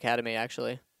IMG Academy,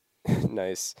 actually.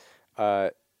 Nice.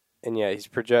 And yeah, his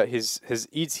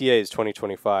ETA is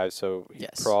 2025, so he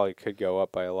probably could go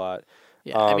up by a lot.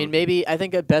 Yeah, I mean, I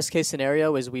think a best case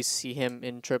scenario is we see him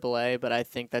in AAA, but I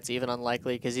think that's even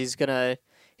unlikely because he's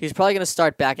probably gonna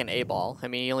start back in A-ball. I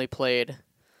mean, he only played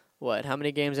how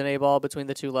many games in A-ball between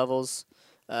the 2 levels?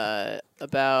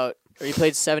 He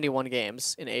played 71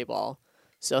 games in A-ball.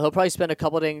 So he'll probably spend a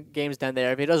couple of games down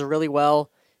there. If he does really well,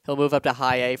 he'll move up to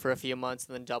high A for a few months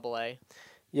and then double A.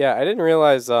 Yeah, I didn't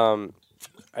realize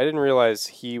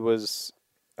he was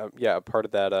a part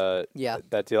of that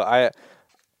that deal. I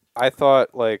thought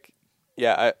I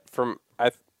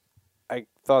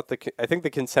think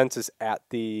the consensus at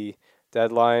the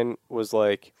deadline was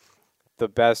like the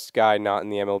best guy not in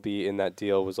the MLB in that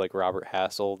deal was like Robert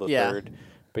Hassel the third.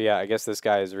 But yeah, I guess this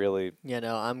guy is really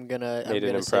I'm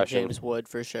gonna say James Wood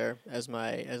for sure as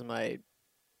my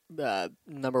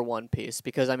number 1 piece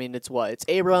because I mean it's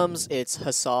Abrams, it's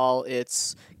Hassel,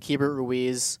 it's Keibert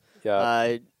Ruiz,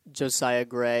 Josiah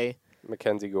Gray,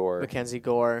 Mackenzie Gore,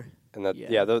 and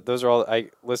that those are all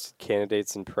I listed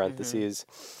candidates in parentheses.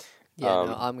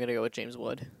 Mm-hmm. I'm gonna go with James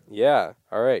Wood. Yeah,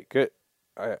 all right, good.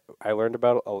 I learned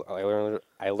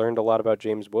a lot about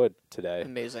James Wood today.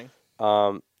 Amazing.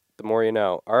 The more you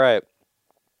know. All right.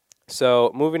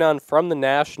 So moving on from the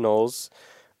Nationals,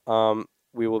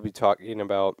 we will be talking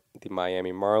about the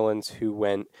Miami Marlins, who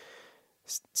went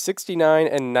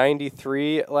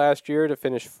 69-93 last year to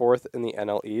finish 4th in the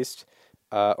NL East.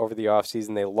 Over the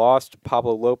offseason, they lost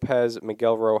Pablo Lopez,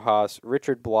 Miguel Rojas,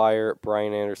 Richard Blyer,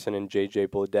 Brian Anderson, and J.J.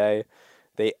 Bleday.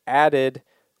 They added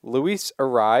Luis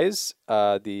Arraez,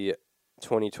 the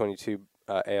 2022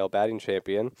 AL batting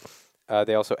champion.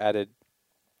 They also added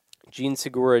Gene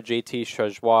Segura, JT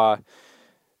Chazua,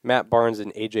 Matt Barnes,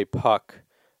 and AJ Puck.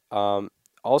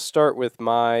 I'll start with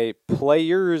my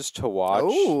players to watch.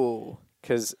 Ooh.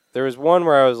 Because there was one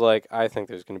where I was like, I think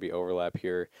there's going to be overlap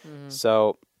here. Mm-hmm.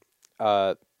 So,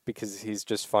 because he's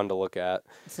just fun to look at.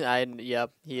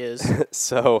 Yep, he is.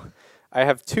 So, I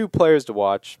have 2 players to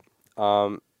watch.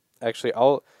 Actually,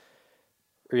 I'll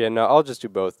just do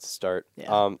both to start.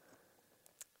 Yeah.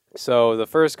 So the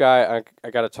first guy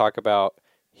I got to talk about,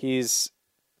 he's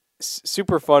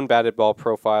super fun batted ball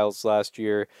profiles last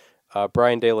year.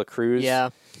 Brian De La Cruz. Yeah.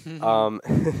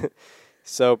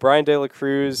 So Brian De La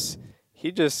Cruz,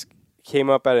 he just came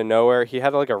up out of nowhere. He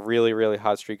had like a really, really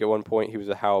hot streak at one point. He was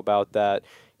a how about that.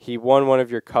 He won one of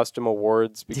your custom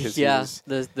awards because he was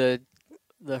the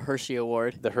Hershey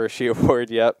Award. The Hershey Award,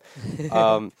 yep.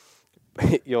 Not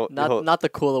the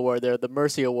cool award there. The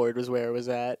Mercy Award was where it was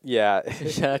at. Yeah.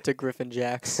 Shout out to Griffin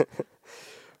Jacks.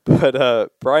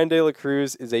 But Brian De La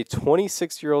Cruz is a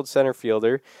 26-year-old center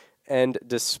fielder, and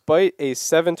despite a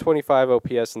 725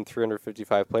 OPS and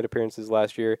 355 plate appearances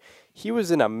last year, he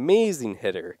was an amazing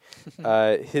hitter.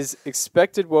 His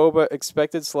expected WOBA,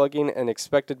 expected slugging, and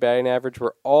expected batting average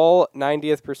were all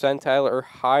 90th percentile or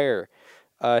higher.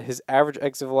 His average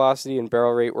exit velocity and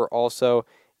barrel rate were also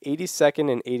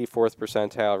 82nd and 84th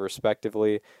percentile,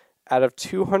 respectively. Out of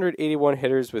 281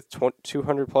 hitters with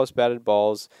 200-plus batted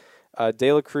balls,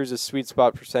 De La Cruz's sweet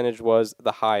spot percentage was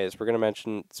the highest. We're going to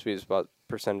mention sweet spot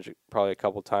percentage probably a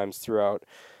couple times throughout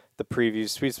the preview.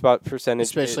 Sweet spot percentage,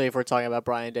 especially if we're talking about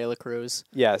Brian De La Cruz.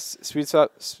 Yes, sweet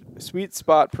spot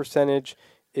percentage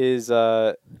is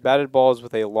batted balls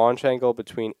with a launch angle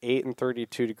between 8 and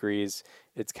 32 degrees.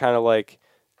 It's kind of like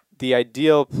the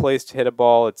ideal place to hit a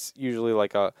ball. It's usually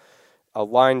like a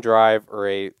line drive or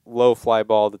a low fly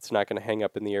ball that's not going to hang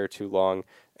up in the air too long.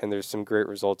 And there's some great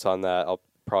results on that. I'll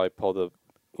probably pull the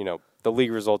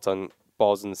league results on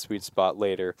balls in the sweet spot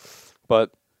later.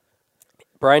 But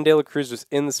Brian De La Cruz was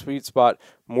in the sweet spot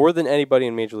more than anybody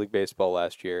in Major League Baseball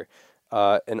last year.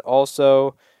 And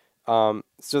also,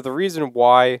 so the reason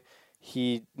why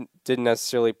he didn't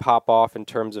necessarily pop off in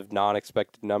terms of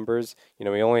non-expected numbers, he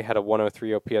only had a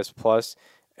 103 OPS plus,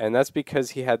 and that's because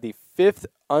he had the 5th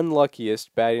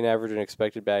unluckiest batting average and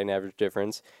expected batting average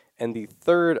difference, and the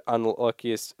 3rd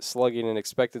unluckiest slugging and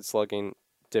expected slugging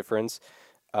difference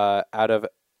out of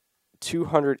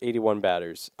 281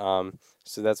 batters. So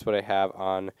that's what I have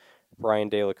on Brian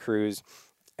De La Cruz.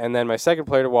 And then my second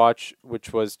player to watch,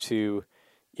 which was to,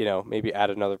 maybe add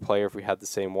another player if we had the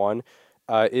same one,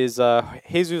 is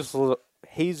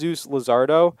Jesus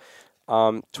Luzardo,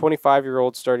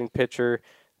 25-year-old starting pitcher.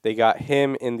 They got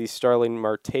him in the Starling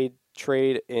Marte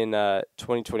trade in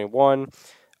 2021.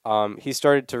 He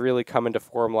started to really come into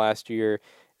form last year.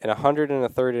 In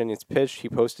 103rd innings pitched, he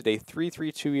posted a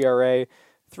 3.32 ERA,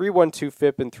 3.12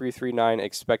 FIP, and 3.39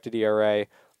 expected ERA,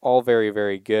 all very,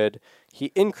 very good.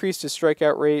 He increased his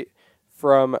strikeout rate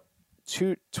from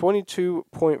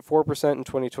 22.4% in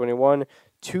 2021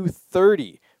 to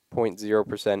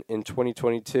 30.0% in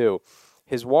 2022.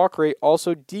 His walk rate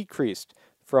also decreased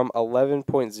from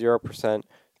 11.0%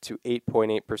 to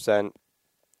 8.8%.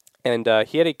 And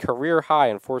he had a career high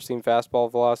in four-seam fastball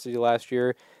velocity last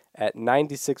year at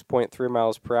 96.3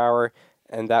 miles per hour,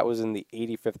 and that was in the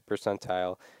 85th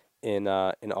percentile in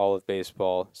all of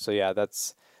baseball. So yeah,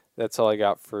 that's all I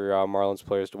got for Marlins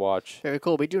players to watch. Very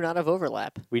cool. We do not have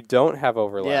overlap. We don't have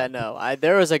overlap. Yeah, no.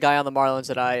 There was a guy on the Marlins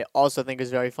that I also think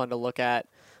is very fun to look at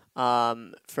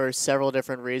for several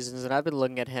different reasons, and I've been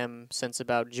looking at him since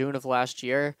about June of last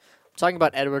year. I'm talking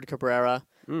about Edward Cabrera.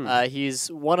 He's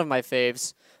one of my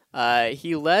faves. Last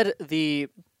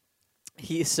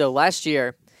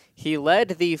year, he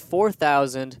led the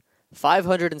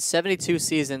 4,572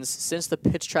 seasons since the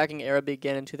pitch tracking era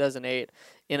began in 2008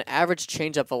 in average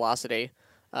changeup velocity.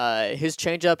 His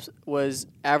changeup was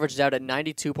averaged out at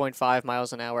 92.5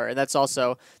 miles an hour, and that's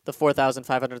also the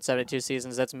 4,572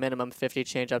 seasons. That's minimum 50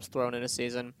 changeups thrown in a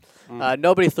season.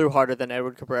 Nobody threw harder than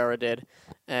Edward Cabrera did,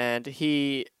 and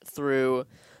he threw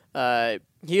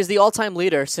He is the all-time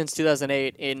leader since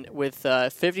 2008 with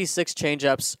 56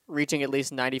 changeups reaching at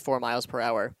least 94 miles per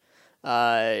hour.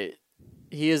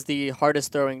 He is the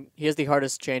hardest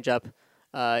changeup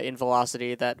in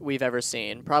velocity that we've ever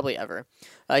seen, probably ever.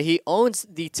 He owns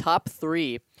the top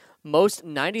 3 most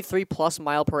 93-plus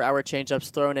mile-per-hour changeups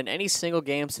thrown in any single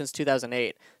game since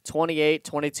 2008, 28,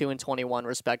 22, and 21,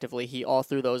 respectively. He all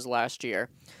threw those last year.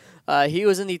 He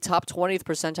was in the top 20th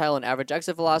percentile in average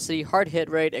exit velocity, hard hit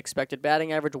rate, expected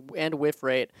batting average, and whiff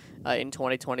rate in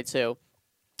 2022.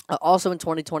 Also in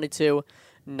 2022,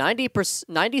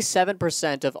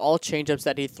 97% of all changeups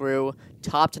that he threw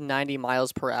topped 90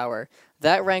 miles per hour.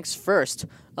 That ranks first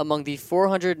among the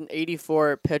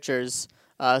 484 pitchers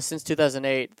since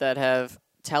 2008 that have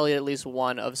tallied at least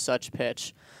one of such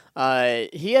pitch.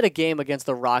 He had a game against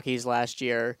the Rockies last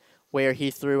year where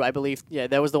he threw, I believe,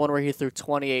 that was the one where he threw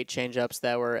 28 changeups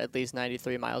that were at least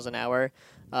 93 miles an hour.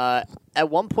 At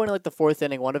one point in like the 4th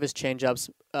inning, one of his changeups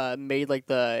made like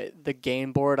the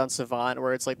game board on Savant,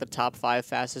 where it's like the top 5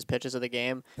 fastest pitches of the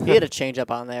game. He had a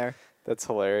changeup on there. That's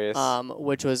hilarious.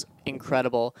 Which was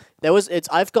incredible.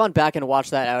 I've gone back and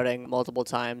watched that outing multiple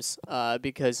times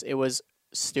because it was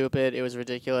stupid. It was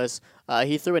ridiculous.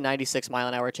 He threw a 96 mile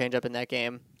an hour changeup in that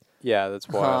game. Yeah, that's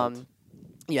wild.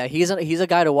 Yeah, he's a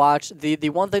guy to watch. The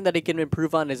one thing that he can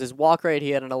improve on is his walk rate.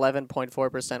 He had an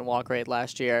 11.4% walk rate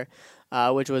last year,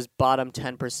 which was bottom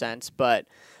 10%. But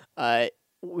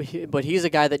he's a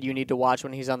guy that you need to watch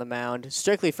when he's on the mound,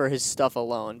 strictly for his stuff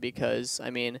alone, because I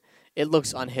mean it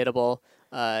looks unhittable.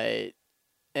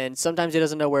 And sometimes he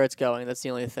doesn't know where it's going. That's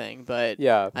the only thing. But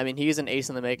yeah, I mean he's an ace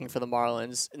in the making for the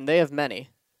Marlins, and they have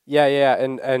many. Yeah,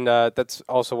 and that's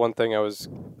also one thing I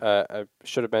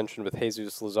should have mentioned with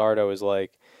Jesus Luzardo is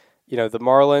like, the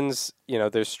Marlins,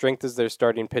 their strength is their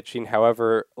starting pitching.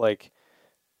 However,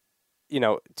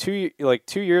 2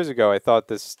 years ago, I thought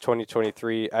this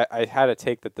 2023, I had a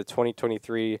take that the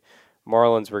 2023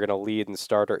 Marlins were going to lead in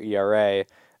starter ERA.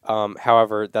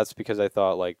 However, that's because I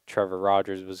thought like Trevor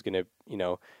Rogers was going to,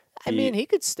 I mean, he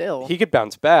could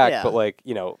bounce back, yeah. But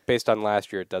based on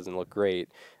last year, it doesn't look great.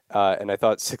 And I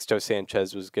thought Sixto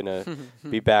Sanchez was gonna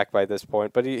be back by this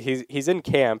point, but he's in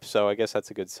camp, so I guess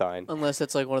that's a good sign. Unless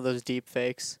it's like one of those deep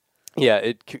fakes. Yeah,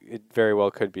 it very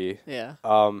well could be. Yeah.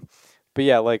 But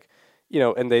yeah,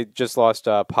 and they just lost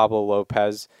Pablo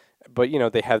Lopez, but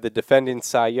they have the defending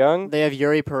Cy Young. They have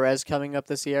Yuri Perez coming up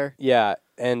this year. Yeah,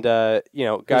 and guys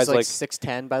he's like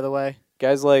 6'10", by the way.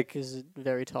 Guys like he's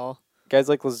very tall. Guys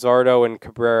like Luzardo and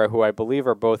Cabrera, who I believe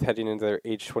are both heading into their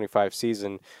age 25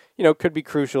 season, could be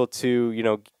crucial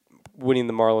to, winning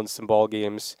the Marlins some ball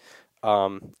games,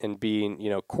 and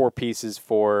being, core pieces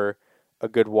for a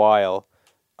good while.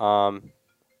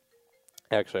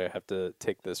 Actually, I have to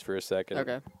take this for a second.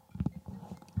 Okay.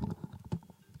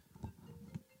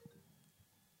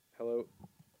 Hello.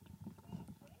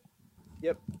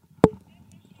 Yep.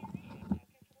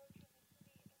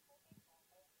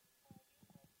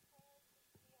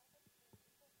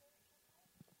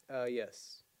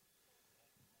 Yes.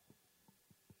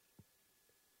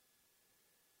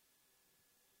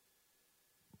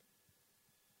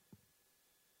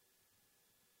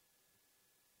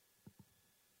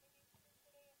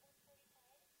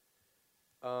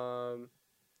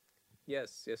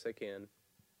 Yes, I can.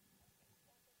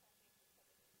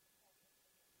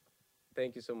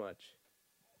 Thank you so much.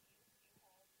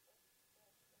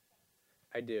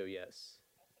 I do, yes.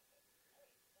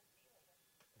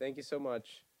 Thank you so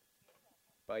much.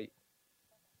 Bye.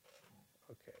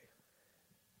 Okay.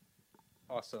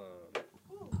 Awesome.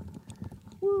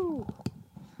 Woo.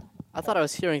 I thought I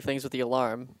was hearing things with the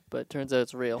alarm, but it turns out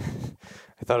it's real.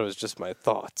 I thought it was just my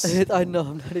thoughts. I know,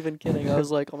 I'm not even kidding. I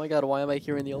was like, oh my god, why am I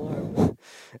hearing the alarm?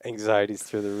 Anxiety's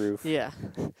through the roof. Yeah.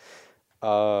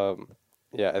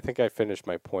 Yeah, I think I finished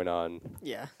my point on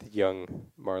the young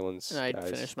Marlins. And I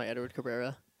finished my Edward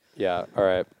Cabrera. Yeah, all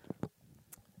right.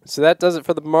 So that does it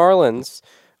for the Marlins.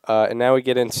 And now we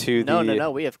get into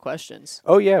No, we have questions.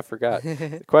 Oh, yeah, I forgot.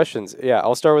 Questions. Yeah,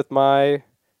 I'll start with my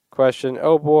question.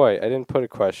 Oh, boy, I didn't put a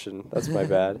question. That's my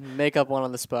bad. Make up one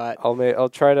on the spot. I'll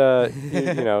try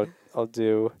to, I'll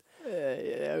do.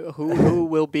 Who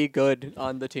will be good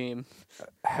on the team?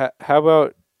 How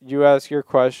about you ask your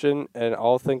question, and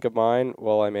I'll think of mine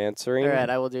while I'm answering? All right,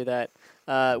 I will do that.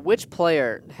 Which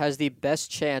player has the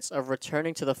best chance of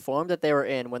returning to the form that they were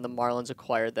in when the Marlins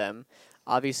acquired them?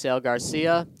 Avisail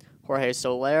Garcia, Jorge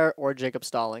Soler, or Jacob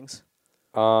Stallings?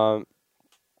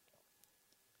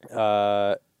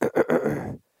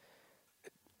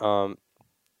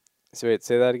 So wait,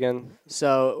 say that again.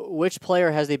 So, which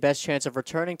player has the best chance of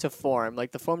returning to form,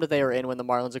 like the form that they were in when the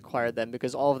Marlins acquired them,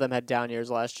 because all of them had down years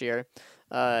last year,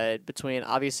 between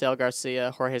Avisail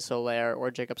Garcia, Jorge Soler, or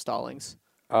Jacob Stallings?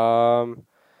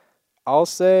 I'll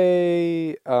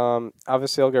say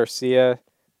Avisail Garcia,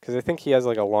 because I think he has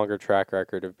like a longer track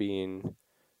record of being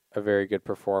a very good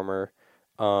performer,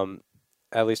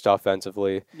 at least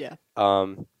offensively. Yeah.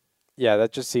 Yeah,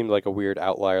 that just seemed like a weird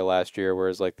outlier last year,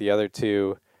 whereas like the other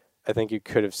two, I think you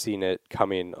could have seen it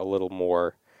coming a little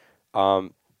more.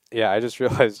 Yeah, I just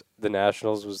realized the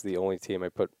Nationals was the only team I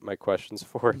put my questions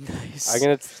for.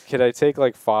 Nice. Could I take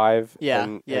like 5 Yeah,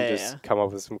 and yeah, just yeah. come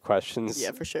up with some questions?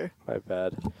 Yeah, for sure. My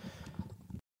bad.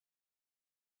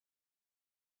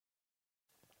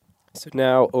 So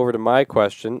now over to my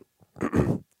question,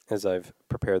 as I've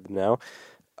prepared them now.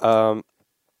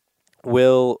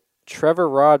 Will Trevor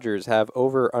Rogers have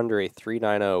over under a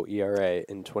 3.90 ERA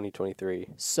in 2023?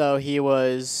 So he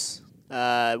was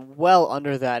well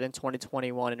under that in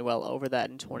 2021 and well over that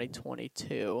in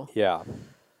 2022. Yeah.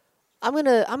 I'm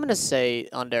gonna say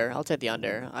under. I'll take the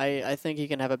under. I think he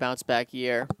can have a bounce back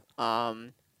year. I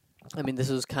mean, this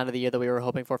was kind of the year that we were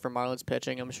hoping for Marlins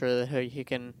pitching. I'm sure that he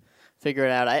can figure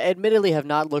it out. I admittedly have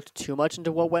not looked too much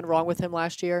into what went wrong with him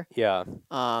last year. Yeah.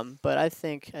 But I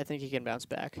think he can bounce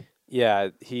back. Yeah,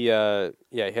 he had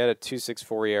a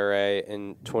 2.64 ERA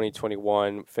in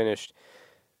 2021, finished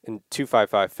in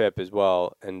 2.55 FIP as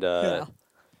well, and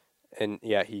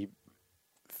he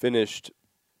finished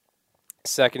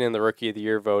second in the Rookie of the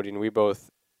Year voting. We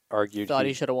both argued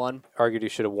he should have won. Argued he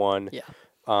should have won. Yeah.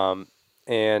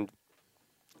 And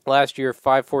last year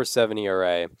 5.47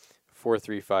 ERA,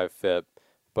 4.35 FIP.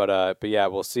 But yeah,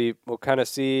 we'll see. We'll kind of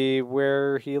see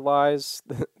where he lies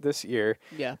this year.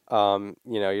 Yeah. You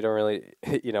don't really,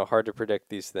 hard to predict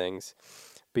these things.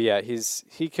 But yeah,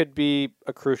 he could be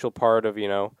a crucial part of,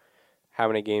 how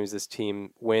many games this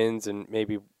team wins and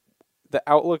maybe the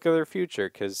outlook of their future.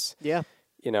 Because, there's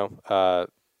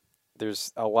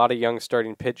a lot of young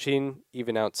starting pitching,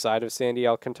 even outside of Sandy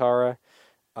Alcantara,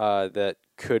 that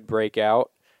could break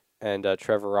out. And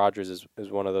Trevor Rogers is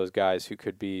one of those guys who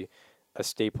could be a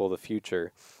staple of the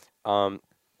future. All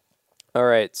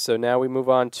right, so now we move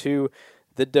on to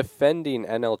the defending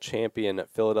NL champion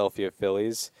Philadelphia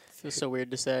Phillies. Feels so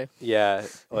weird to say. Yeah,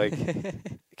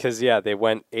 because they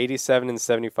went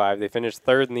 87-75. They finished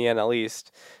third in the NL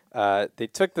East. They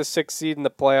took the 6th seed in the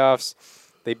playoffs.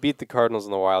 They beat the Cardinals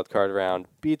in the wild card round,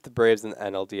 beat the Braves in the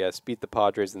NLDS, beat the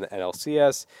Padres in the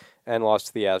NLCS, and lost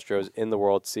to the Astros in the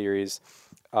World Series.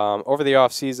 Over the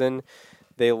offseason,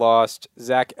 they lost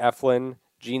Zach Eflin,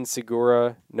 Gene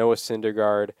Segura, Noah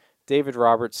Syndergaard, David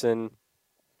Robertson,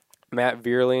 Matt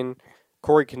Vierling,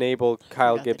 Corey Knebel,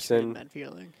 Kyle Gibson. Matt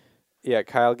Vierling. Yeah,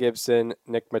 Kyle Gibson,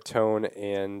 Nick Matone,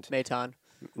 and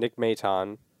Nick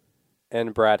Maton,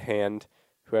 and Brad Hand,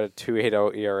 who had a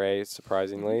 2.80 ERA,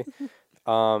 surprisingly.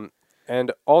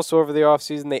 And also over the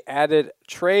offseason, they added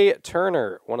Trey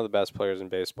Turner, one of the best players in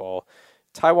baseball,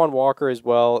 Taijuan Walker as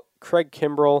well, Craig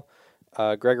Kimbrell,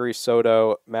 Gregory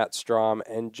Soto, Matt Strom,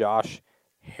 and Josh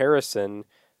Harrison.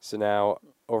 So now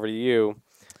over to you.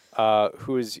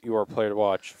 Who is your player to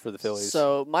watch for the Phillies?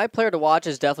 So my player to watch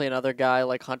is definitely another guy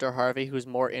like Hunter Harvey, who's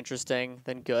more interesting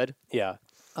than good. Yeah.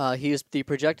 He is the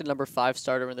projected number 5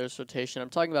 starter in this rotation. I'm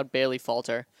talking about Bailey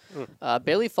Falter.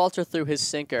 Bailey Falter threw his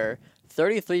sinker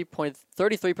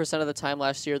 33% of the time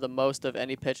last year, the most of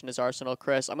any pitch in his arsenal.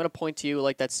 Chris, I'm going to point to you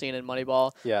like that scene in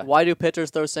Moneyball. Yeah. Why do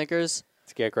pitchers throw sinkers?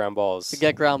 To get ground balls. To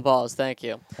get ground balls, thank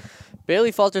you.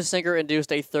 Bailey Falter's sinker induced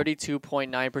a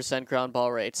 32.9% ground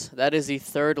ball rate. That is the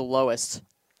 3rd lowest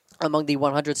among the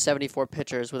 174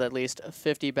 pitchers with at least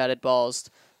 50 batted balls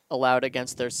allowed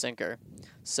against their sinker.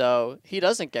 So he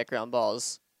doesn't get ground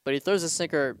balls, but he throws his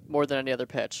sinker more than any other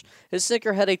pitch. His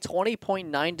sinker had a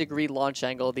 20.9-degree launch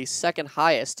angle, the 2nd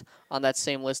highest on that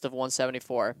same list of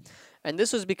 174. And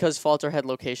this was because Falter had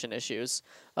location issues.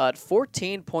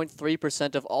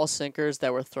 14.3% of all sinkers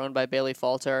that were thrown by Bailey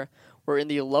Falter were in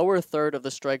the lower third of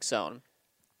the strike zone.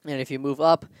 And if you move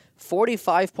up,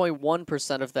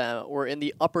 45.1% of them were in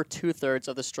the upper 2/3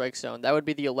 of the strike zone. That would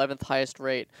be the 11th highest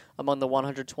rate among the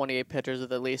 128 pitchers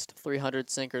with at least 300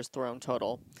 sinkers thrown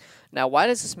total. Now, why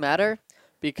does this matter?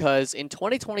 Because in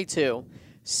 2022,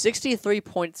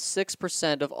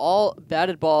 63.6% of all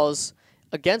batted balls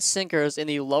against sinkers in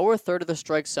the lower third of the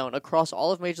strike zone across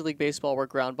all of Major League Baseball were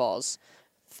ground balls.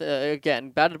 Again,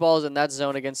 batted balls in that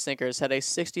zone against sinkers had a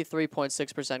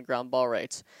 63.6% ground ball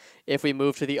rate. If we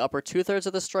move to the upper 2/3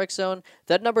 of the strike zone,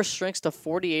 that number shrinks to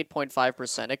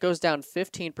 48.5%. It goes down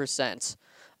 15%.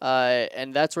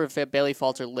 and that's where Bailey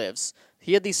Falter lives.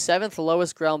 He had the 7th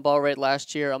lowest ground ball rate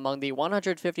last year among the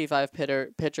 155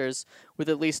 pitchers with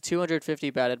at least 250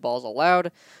 batted balls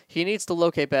allowed. He needs to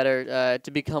locate better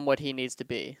to become what he needs to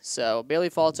be. So Bailey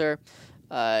Falter,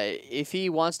 if he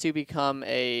wants to become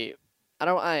I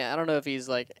don't know if he's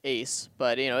like ace,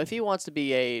 but if he wants to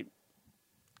be a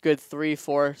good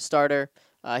 3-4 starter,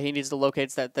 he needs to locate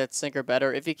that sinker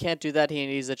better. If he can't do that, he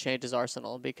needs to change his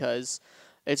arsenal because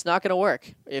it's not going to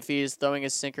work if he's throwing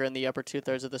his sinker in the upper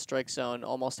 2/3 of the strike zone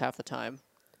almost half the time.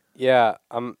 Yeah,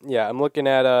 I'm looking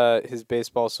at his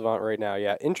Baseball Savant right now.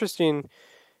 Yeah, interesting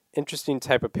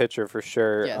type of pitcher for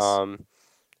sure. Yes.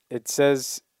 It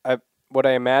says what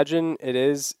I imagine it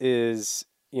is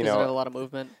Doesn't have a lot of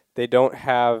movement. They don't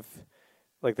have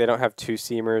two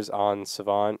seamers on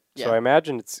Savant, Yeah. so I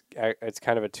imagine it's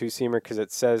kind of a two seamer because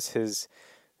it says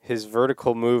his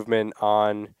vertical movement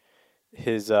on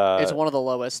his It's one of the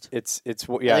lowest. I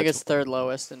think it's third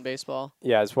lowest in baseball.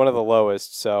 Yeah, it's one of the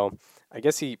lowest. So I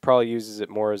guess he probably uses it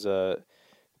more as a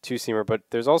two seamer, but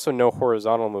there's also no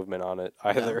horizontal movement on it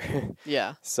either. No.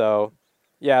 Yeah. So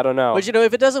yeah, I don't know. But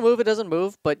if it doesn't move, it doesn't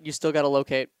move. But you still got to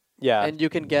locate. Yeah. And you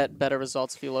can get better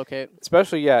results if you locate.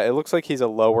 Especially, it looks like he's a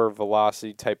lower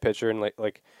velocity type pitcher, and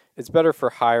like it's better for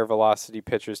higher velocity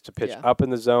pitchers to pitch up in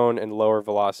the zone and lower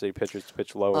velocity pitchers to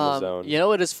pitch low in the zone. You know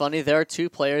what is funny? There are 2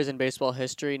 players in baseball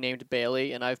history named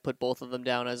Bailey, and I've put both of them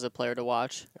down as a player to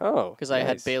watch. Oh, because I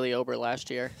had Bailey Ober last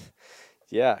year.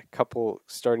 Yeah, a couple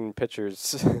starting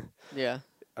pitchers. Yeah.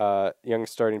 Young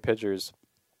starting pitchers.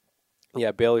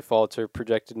 Yeah, Bailey Falter,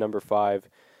 projected number 5,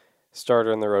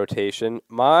 starter in the rotation.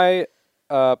 My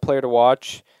player to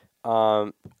watch,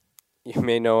 you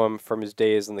may know him from his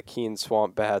days in the Keene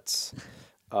Swamp Bats.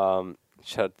 Shout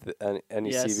out to the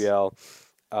NECBL.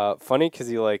 Yes. Funny because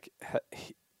he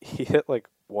hit like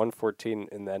 114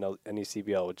 in the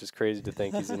NECBL, which is crazy to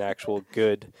think he's an actual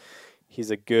good.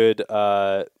 He's a good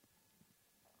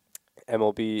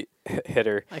MLB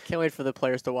hitter. I can't wait for the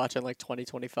players to watch in like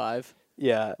 2025.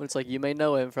 Yeah. When it's like, you may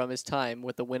know him from his time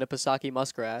with the Winnipesaukee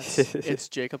Muskrats. It's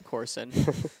Jacob Corson.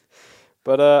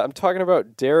 But I'm talking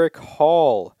about Derek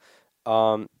Hall.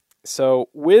 So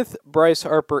with Bryce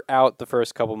Harper out the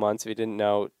first couple months, if you didn't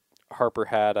know, Harper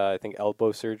had, I think,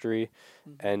 elbow surgery.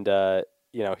 Mm-hmm. And,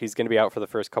 he's going to be out for the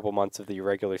first couple months of the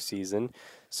regular season.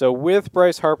 So with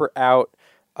Bryce Harper out,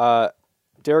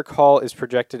 Derek Hall is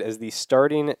projected as the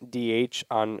starting DH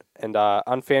on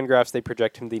Fangraphs. They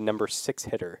project him the number 6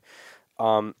 hitter.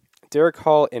 Derek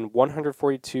Hall in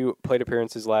 142 plate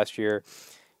appearances last year.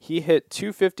 He hit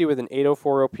 250 with an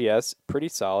 804 OPS, pretty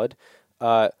solid.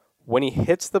 When he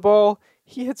hits the ball,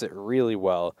 he hits it really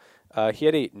well. He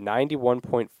had a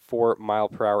 91.4 mile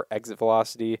per hour exit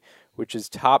velocity, which is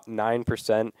top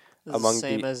 9% among the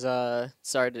same as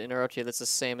sorry to interrupt you. That's the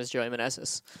same as Joey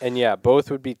Meneses. And yeah, both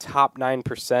would be top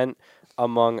 9%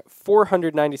 among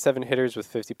 497 hitters with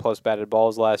 50 plus batted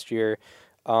balls last year.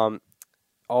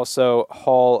 Also,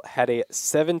 Hall had a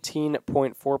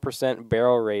 17.4%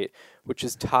 barrel rate, which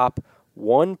is top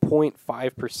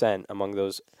 1.5% among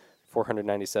those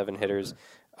 497 hitters.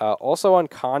 Also on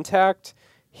contact,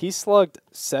 he slugged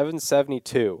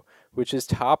 772, which is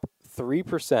top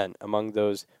 3% among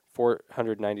those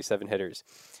 497 hitters.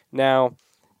 Now,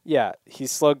 yeah, he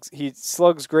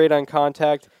slugs great on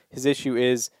contact. His issue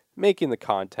is making the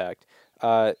contact.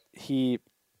 He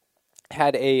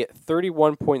had a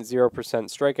 31.0%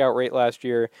 strikeout rate last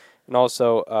year, and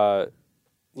also,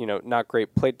 not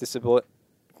great plate discipline,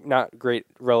 not great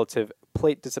relative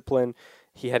plate discipline.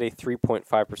 He had a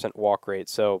 3.5% walk rate.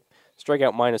 So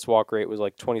strikeout minus walk rate was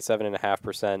like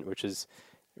 27.5%, which is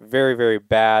very, very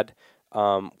bad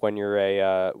when you're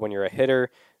a hitter.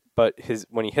 But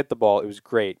when he hit the ball, it was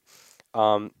great.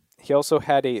 He also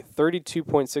had a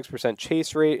 32.6%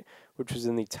 chase rate, which was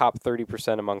in the top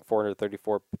 30% among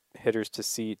 434 hitters to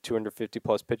see 250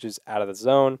 plus pitches out of the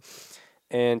zone.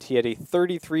 And he had a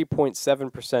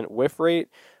 33.7% whiff rate,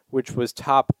 which was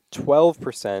top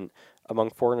 12%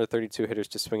 among 432 hitters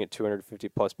to swing at 250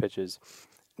 plus pitches.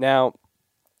 Now,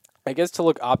 I guess to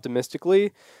look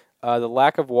optimistically, the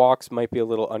lack of walks might be a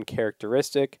little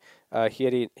uncharacteristic. He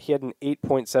had an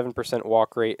 8.7%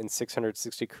 walk rate in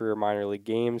 660 career minor league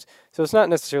games. So it's not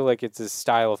necessarily like it's his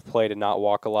style of play to not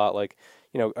walk a lot. Like,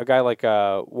 a guy like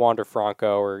Wander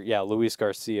Franco or Luis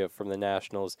Garcia from the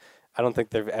Nationals. I don't think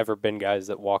there've ever been guys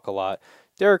that walk a lot.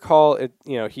 Derek Hall,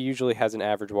 he usually has an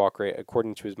average walk rate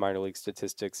according to his minor league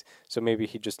statistics. So maybe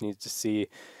he just needs to see,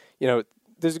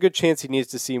 there's a good chance he needs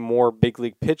to see more big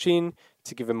league pitching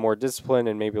to give him more discipline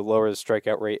and maybe lower his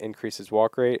strikeout rate, increase his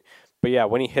walk rate. But yeah,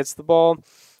 when he hits the ball,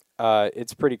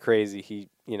 it's pretty crazy. He,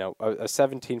 a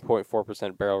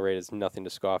 17.4% barrel rate is nothing to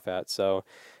scoff at. So,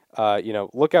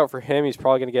 look out for him. He's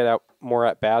probably going to get out more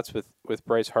at bats with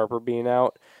Bryce Harper being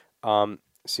out.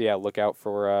 So yeah, look out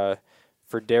for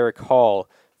Derek Hall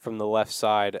from the left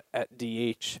side at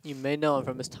DH. You may know him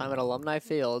from his time at Alumni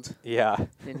Field. Yeah.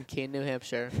 In Keene, New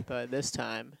Hampshire, but this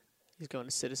time he's going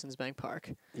to Citizens Bank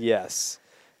Park. Yes.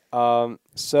 What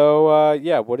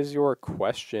is your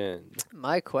question?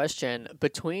 My question,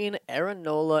 between Aaron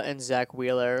Nola and Zach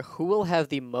Wheeler, who will have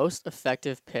the most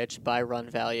effective pitch by run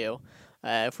value?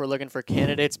 If we're looking for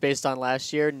candidates based on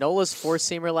last year, Nola's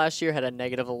four-seamer last year had a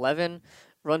 -11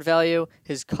 run value.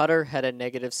 His cutter had a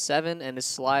 -7, and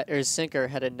his sinker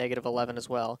had a -11 as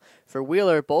well. For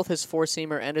Wheeler, both his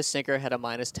four-seamer and his sinker had a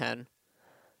 -10.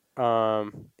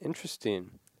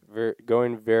 Interesting.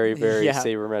 Going very, very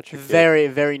sabermetric. Very,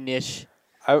 very niche.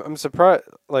 I'm surprised.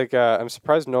 I'm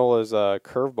surprised Nola's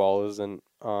curveball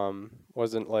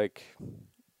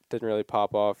didn't really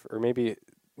pop off, or maybe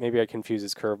I confuse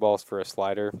his curveballs for a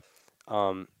slider.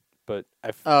 But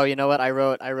you know what? I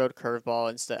wrote curveball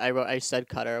instead. I said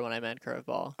cutter when I meant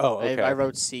curveball. Oh, okay. I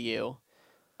wrote CU.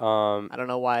 I don't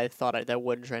know why I thought that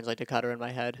wouldn't translate to cutter in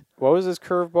my head. What was his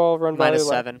curveball run value?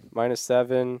 -7.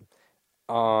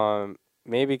 -7.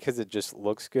 Maybe because it just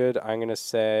looks good. I'm gonna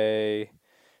say,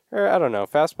 or I don't know.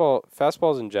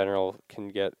 Fastballs in general can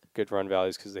get good run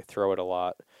values because they throw it a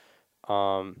lot.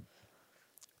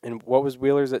 And what was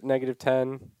Wheeler's at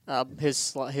 -10?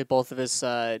 Both of his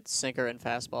sinker and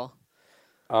fastball.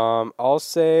 I'll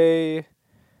say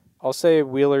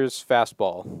Wheeler's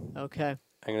fastball. Okay.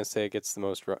 I'm gonna say it gets the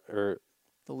most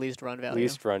the least run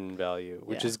value.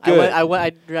 Which is good. I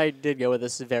did go with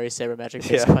this very sabermetric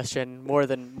based question more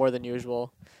than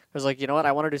usual. I was like, you know what?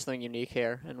 I want to do something unique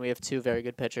here, and we have two very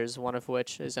good pitchers, one of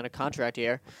which is in a contract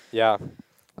year. Yeah.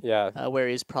 Where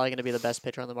he's probably going to be the best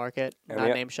pitcher on the market,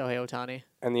 named Shohei Ohtani.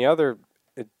 And the other,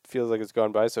 it feels like it's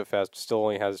gone by so fast. Still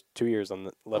only has 2 years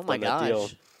left on that deal.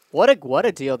 What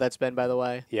a deal that's been, by the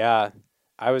way. Yeah,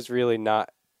 I was really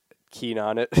not keen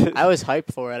on it. I was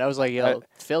hyped for it. I was like,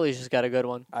 Phillies just got a good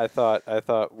one. I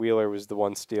thought Wheeler was the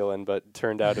one stealing, but it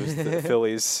turned out it was the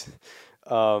Phillies.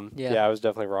 I was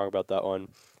definitely wrong about that one.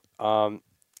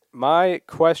 My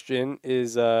question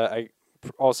is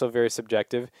also very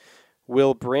subjective.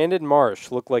 Will Brandon Marsh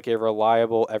look like a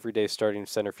reliable everyday starting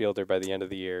center fielder by the end of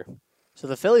the year? So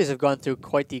the Phillies have gone through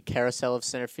quite the carousel of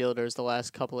center fielders the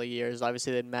last couple of years.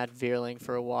 Obviously, they had Matt Vierling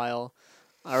for a while.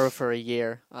 Or for a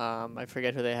year. I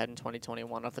forget who they had in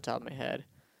 2021 off the top of my head.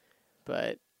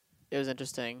 But it was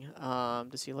interesting.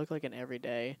 Does he look like an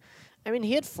everyday? I mean,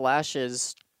 he had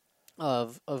flashes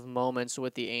of moments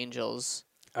with the Angels.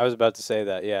 I was about to say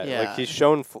that, yeah. Like he's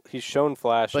shown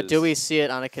flashes. But do we see it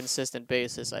on a consistent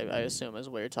basis, I assume, is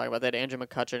what you're talking about. They had Andrew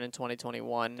McCutchen in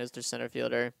 2021 as their center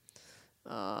fielder.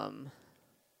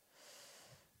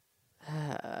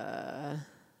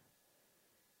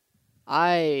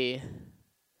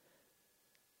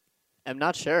 I'm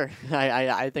not sure.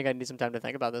 I think I need some time to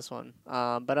think about this one.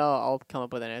 But I'll come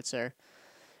up with an answer.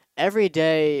 Every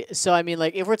day. So I mean,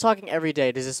 like, if we're talking every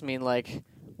day, does this mean like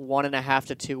 1.5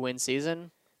 to 2 win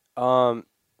season?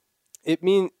 It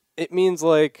means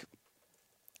like,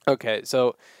 okay,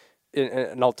 so,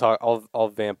 and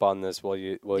I'll vamp on this while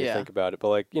you think about it. But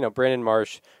like, Brandon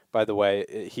Marsh, by the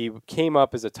way, he came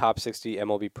up as a top 60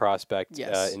 MLB prospect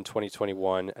in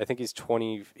 2021. I think he's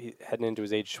heading into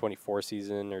his age 24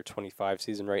 season or 25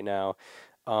 season right now.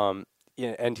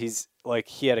 And he's like,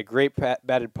 he had a great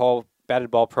batted ball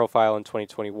profile in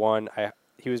 2021.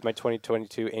 He was my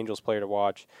 2022 Angels player to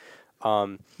watch.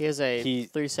 He has a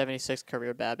 376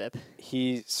 career BABIP.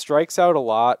 He strikes out a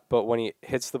lot, but when he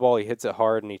hits the ball, he hits it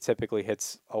hard, and he typically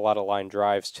hits a lot of line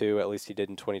drives too. At least he did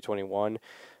in 2021.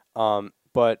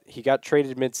 But he got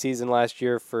traded midseason last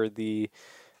year for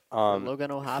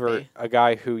Logan O'Hoppe, for a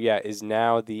guy who is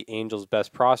now the Angels'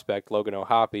 best prospect, Logan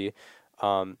O'Hoppe.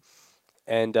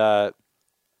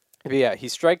 He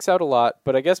strikes out a lot.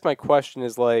 But I guess my question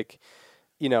is like,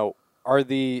 are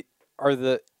the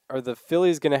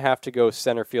Phillies going to have to go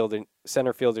center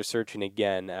fielder searching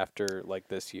again after like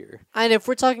this year? And if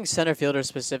we're talking center fielder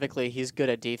specifically, he's good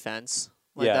at defense.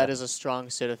 That is a strong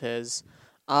suit of his.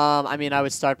 I mean, I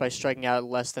would start by striking out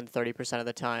less than 30% of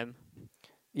the time.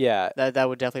 Yeah. That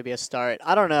would definitely be a start.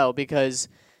 I don't know, because,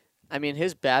 I mean,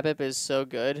 his BABIP is so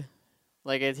good.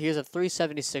 Like, he has a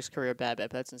 376 career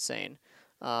BABIP. That's insane.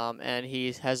 And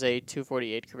he has a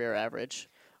 248 career average,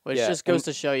 which just goes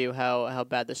to show you how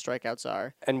bad the strikeouts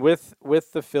are. And with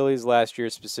the Phillies last year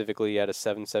specifically, he had a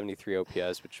 773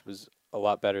 OPS, which was a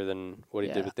lot better than what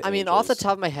he did with the I mean, Angels. off the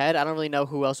top of my head, I don't really know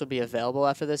who else would be available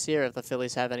after this year if the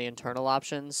Phillies have any internal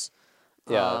options.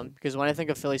 Yeah. Because when I think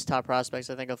of Phillies' top prospects,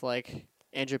 I think of like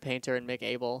Andrew Painter and Mick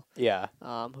Abel, Yeah.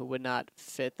 who would not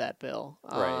fit that bill.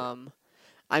 Right.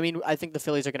 I mean, I think the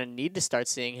Phillies are going to need to start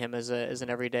seeing him as an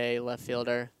everyday left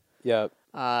fielder. Yeah.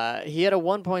 He had a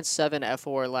 1.7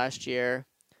 FWAR last year.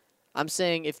 I'm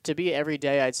saying if to be every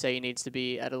day, I'd say he needs to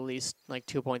be at least like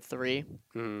 2.3.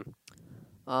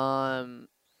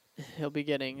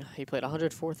 He played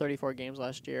 134 games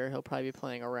last year. He'll probably be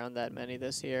playing around that many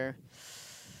this year.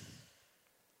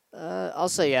 I'll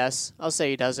say yes. I'll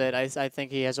say he does it. I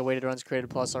think he has a weighted runs created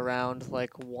plus around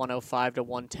like 105 to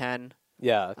 110.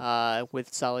 Yeah.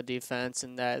 With solid defense,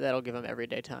 and that'll give him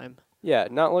everyday time. Yeah,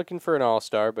 not looking for an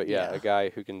all-star, but Yeah. a guy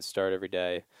who can start every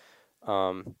day.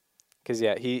 Because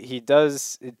he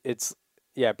does. It's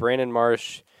Brandon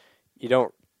Marsh. You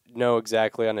don't know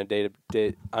exactly on a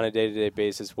day-to-day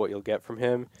basis what you'll get from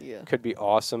him. Yeah, Could be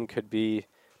awesome. Could be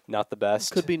not the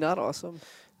best. could be not awesome.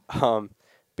 But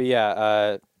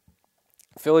yeah,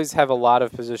 Phillies have a lot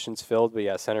of positions filled, but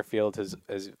yeah, center field has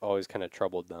always kind of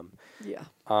troubled them. Yeah.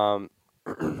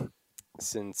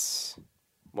 Since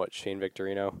Shane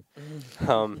Victorino.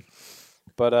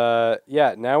 But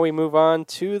now we move on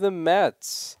to the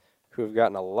Mets, who have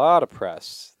gotten a lot of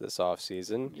press this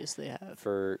offseason. Yes, they have.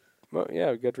 For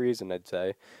good reason, I'd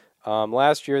say.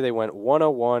 Last year they went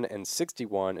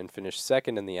 101-61 and finished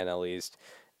second in the NL East,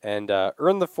 and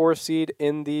earned the 4th seed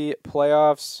in the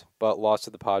playoffs, but lost to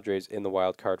the Padres in the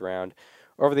wild card round.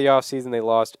 Over the offseason, they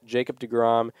lost Jacob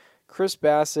deGrom, Chris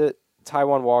Bassett,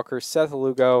 Taijuan Walker, Seth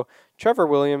Lugo, Trevor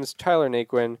Williams, Tyler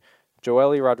Naquin,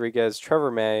 Joely Rodriguez, Trevor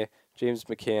May, James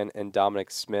McCann, and Dominic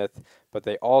Smith. But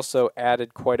they also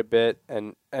added quite a bit,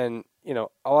 and a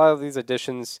lot of these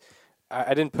additions,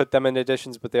 I didn't put them in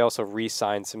additions, but they also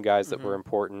re-signed some guys that were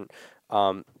important.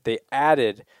 They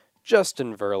added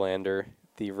Justin Verlander,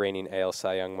 the reigning AL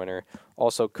Cy Young winner.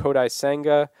 Also Kodai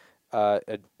Senga, a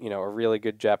really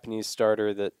good Japanese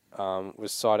starter that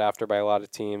was sought after by a lot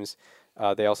of teams.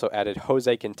 They also added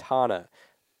Jose Quintana,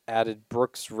 added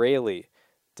Brooks Raley,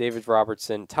 David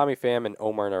Robertson, Tommy Pham, and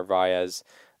Omar Narvaez.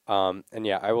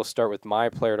 I will start with my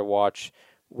player to watch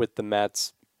with the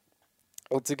Mets.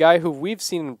 It's a guy who we've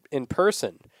seen in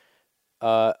person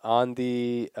on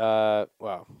the I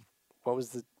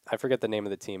forget the name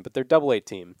of the team, but they're Double-A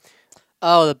team.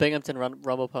 Oh, the Binghamton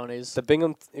Rumble Ponies.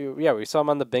 We saw him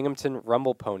on the Binghamton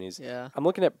Rumble Ponies. Yeah. I'm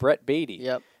looking at Brett Beatty.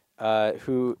 Yep.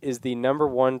 Who is the number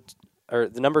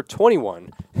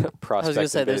 21 prospect. I was going to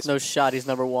say, in there's no shot he's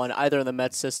number 1 either in the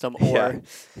Mets system or.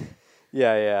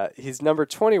 Yeah. He's number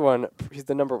 21. He's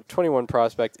the number 21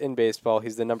 prospect in baseball.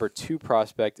 He's the number 2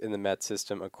 prospect in the Mets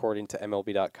system, according to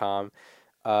MLB.com.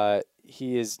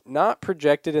 He is not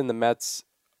projected in the Mets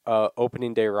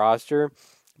opening day roster,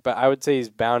 but I would say he's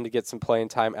bound to get some playing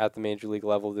time at the major league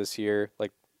level this year,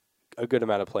 like a good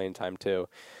amount of playing time too.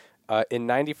 In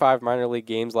 95 minor league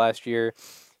games last year,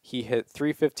 he hit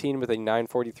 .315 with a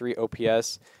 .943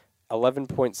 OPS,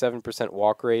 11.7%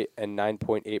 walk rate, and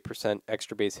 9.8%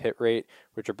 extra base hit rate,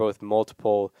 which are both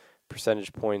multiple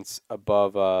percentage points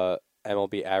above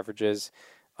MLB averages.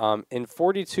 In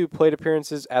 42 plate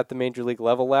appearances at the major league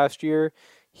level last year,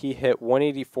 he hit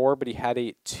 .184, but he had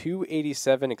a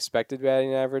 .287 expected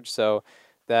batting average, so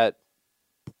that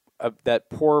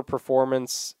poor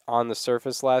performance on the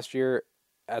surface last year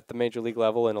at the major league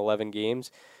level in 11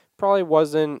 games probably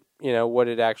wasn't, what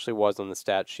it actually was on the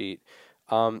stat sheet.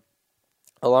 Along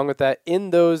with that,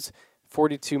 in those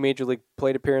 42 major league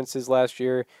plate appearances last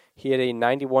year, he had a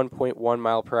 91.1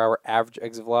 mile per hour average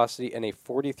exit velocity and a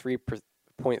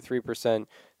 43.3%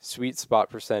 sweet spot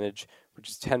percentage, which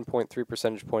is 10.3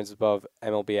 percentage points above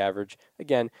MLB average.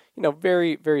 Again,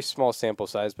 very, very small sample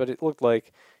size, but it looked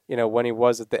like, when he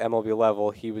was at the MLB level,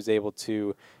 he was able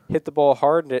to hit the ball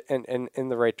hard and in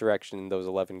the right direction in those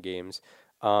 11 games.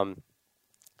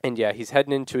 He's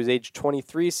heading into his age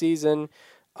 23 season.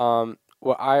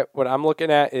 What I'm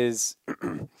looking at is,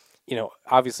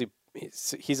 obviously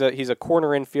he's a corner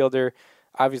infielder.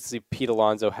 Obviously, Pete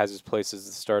Alonso has his place as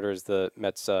the starter as the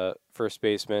Mets first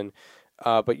baseman.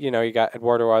 But you got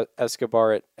Eduardo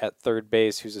Escobar at third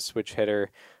base, who's a switch hitter.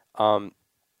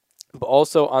 But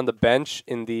also on the bench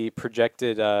in the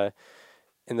projected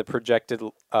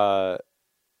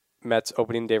Mets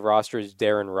opening day roster is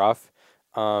Darren Ruff.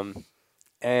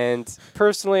 And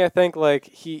personally, I think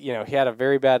he had a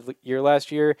very bad year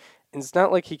last year, and it's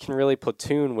not like he can really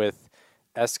platoon with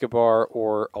Escobar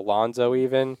or Alonso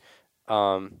even.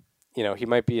 He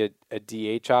might be a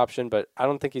DH option, but I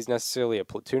don't think he's necessarily a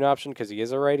platoon option because he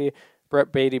is a righty.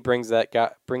 Brett Beatty brings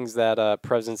that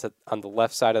presence on the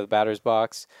left side of the batter's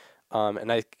box,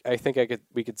 and I think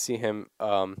we could see him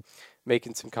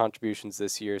making some contributions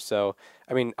this year. So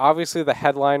I mean, obviously the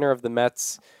headliner of the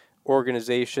Mets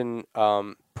organization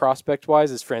prospect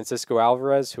wise is Francisco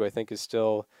Alvarez, who I think is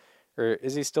still, or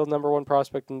is he still number one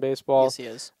prospect in baseball? Yes, he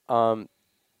is.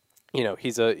 You know,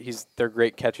 he's their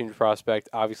great catching prospect.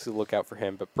 Obviously, look out for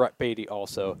him. But Brett Beatty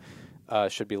also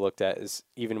should be looked at, as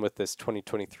even with this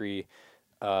 2023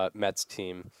 Mets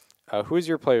team. Who is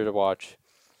your player to watch?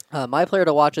 My player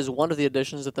to watch is one of the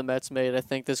additions that the Mets made. I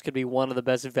think this could be one of the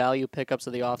best value pickups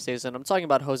of the offseason. I'm talking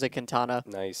about Jose Quintana.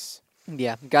 Nice.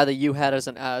 Yeah, guy that you had as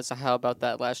a how about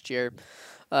that last year.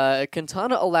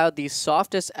 Quintana allowed the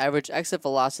softest average exit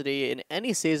velocity in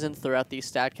any season throughout the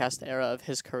StatCast era of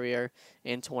his career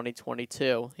in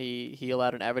 2022. He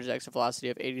allowed an average exit velocity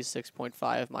of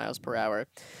 86.5 miles per hour.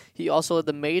 He also led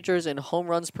the majors in home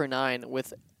runs per nine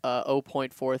with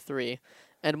 0.43.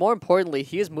 And more importantly,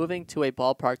 he is moving to a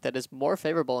ballpark that is more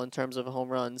favorable in terms of home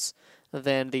runs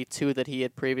than the two that he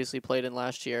had previously played in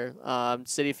last year.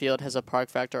 Citi Field has a park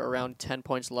factor around 10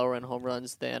 points lower in home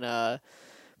runs than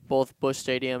both Busch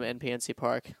Stadium and PNC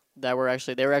Park. They were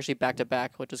actually back to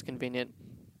back, which is convenient.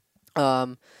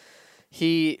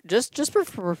 He just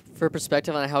for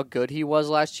perspective on how good he was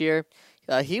last year,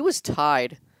 he was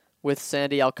tied with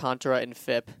Sandy Alcantara in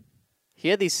FIP. He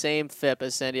had the same FIP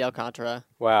as Sandy Alcantara.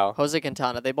 Wow. Jose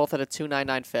Quintana. They both had a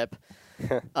 2.99 FIP.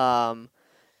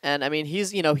 And I mean,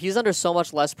 he's under so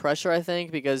much less pressure, I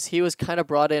think, because he was kind of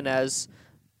brought in as,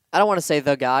 I don't want to say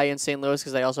the guy in St. Louis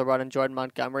because they also brought in Jordan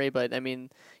Montgomery, but I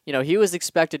mean, he was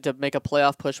expected to make a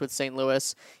playoff push with St.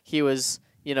 Louis. He was,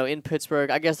 in Pittsburgh.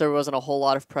 I guess there wasn't a whole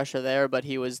lot of pressure there, but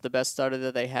he was the best starter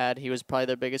that they had. He was probably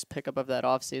their biggest pickup of that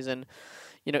offseason.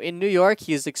 In New York,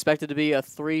 he's expected to be a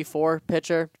 3-4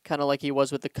 pitcher, kind of like he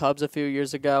was with the Cubs a few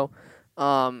years ago.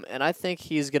 And I think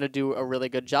he's going to do a really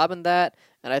good job in that.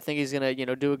 And I think he's going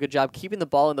to, do a good job keeping the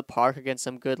ball in the park against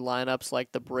some good lineups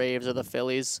like the Braves or the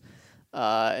Phillies.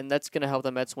 And that's going to help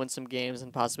the Mets win some games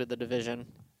and possibly the division.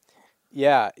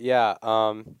 Yeah.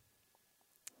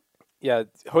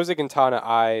 Jose Quintana,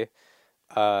 I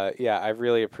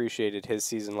really appreciated his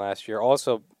season last year.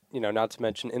 Also, not to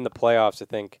mention in the playoffs, I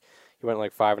think he went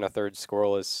like 5 1/3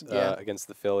 scoreless against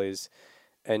the Phillies,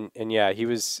 and yeah,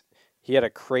 he had a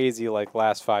crazy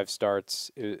last 5 starts.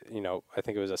 I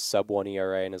think it was a sub-1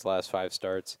 ERA in his last 5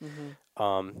 starts.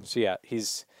 Mm-hmm. So yeah,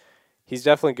 he's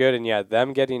definitely good, and yeah, the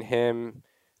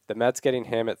Mets getting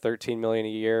him at $13 million a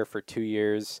year for 2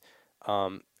 years,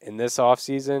 in this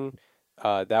offseason,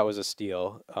 that was a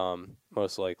steal,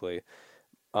 most likely.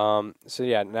 So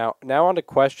yeah, now on to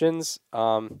questions.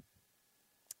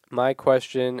 My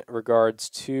question regards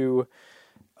to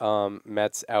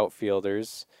Mets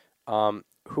outfielders.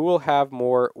 Who will have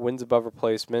more wins above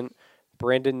replacement,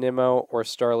 Brandon Nimmo or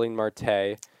Starling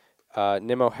Marte?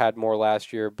 Nimmo had more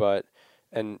last year, but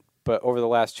over the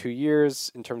last 2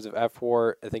 years, in terms of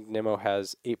F4, I think Nimmo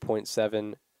has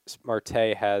 8.7,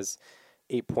 Marte has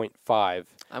 8.5.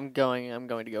 I'm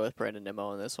going to go with Brandon Nimmo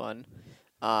on this one.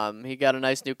 He got a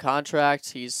nice new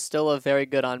contract. He's still a very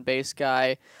good on-base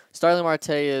guy. Starling Marte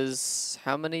is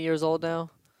how many years old now?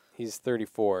 He's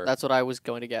 34. That's what I was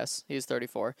going to guess. He's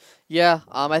 34. Yeah,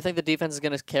 I think the defense is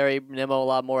going to carry Nimmo a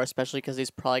lot more, especially because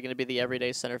he's probably going to be the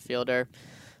everyday center fielder.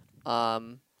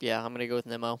 Yeah, I'm going to go with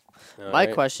Nimmo. My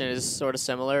question is sort of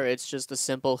similar. It's just a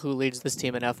simple who leads this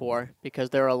team in F4 because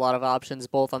there are a lot of options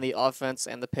both on the offense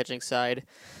and the pitching side.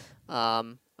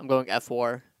 I'm going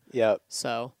F4. Yep.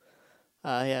 So...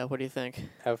 yeah, what do you think?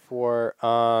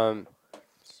 F4.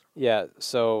 Yeah,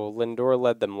 so Lindor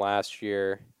led them last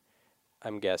year.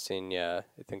 I'm guessing, yeah.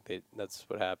 I think that's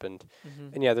what happened.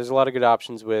 Mm-hmm. And yeah, there's a lot of good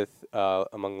options with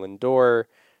among Lindor,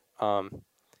 Lindor,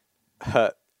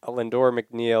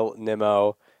 McNeil,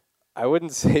 Nimmo. I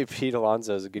wouldn't say Pete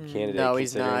Alonso is a good candidate. No,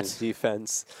 he's considering not. His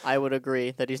defense. I would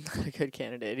agree that he's not a good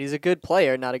candidate. He's a good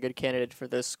player, not a good candidate for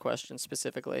this question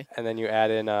specifically. And then you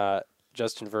add in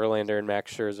Justin Verlander and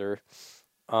Max Scherzer.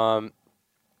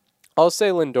 I'll say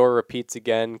Lindor repeats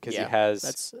again because he has.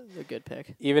 That's a good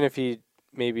pick. Even if he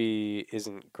maybe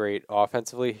isn't great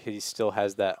offensively, he still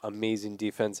has that amazing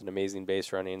defense and amazing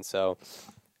base running. So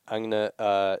I'm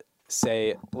gonna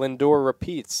say Lindor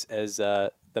repeats as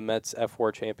the Mets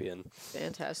F4 champion.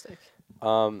 Fantastic.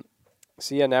 So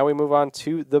yeah, now we move on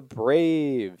to the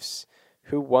Braves,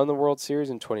 who won the World Series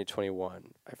in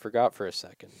 2021. I forgot for a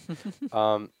second.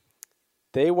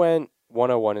 They went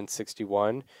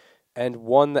 101-61 and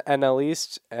won the NL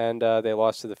East, and they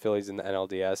lost to the Phillies in the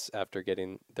NLDS after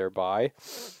getting their bye.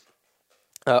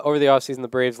 Over the offseason, the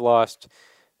Braves lost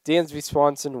Dansby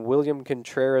Swanson, William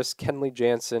Contreras, Kenley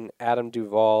Jansen, Adam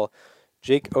Duvall,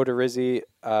 Jake Odorizzi,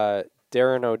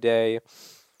 Darren O'Day,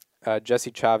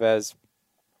 Jesse Chavez,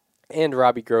 and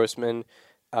Robbie Grossman.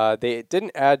 They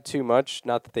didn't add too much,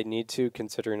 not that they need to,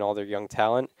 considering all their young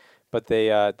talent, but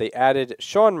they added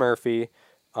Sean Murphy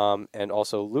and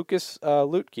also Lucas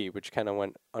Lutke, which kind of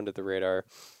went under the radar.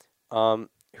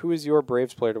 Who is your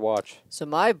Braves player to watch? So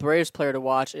my Braves player to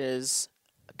watch is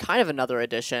kind of another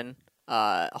addition,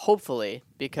 hopefully,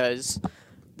 because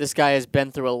this guy has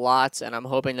been through a lot, and I'm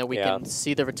hoping that we can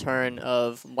see the return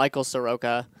of Michael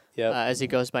Soroka, as he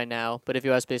goes by now. But if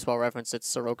you ask Baseball Reference, it's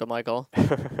Soroka Michael.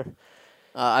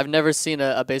 I've never seen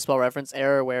a Baseball Reference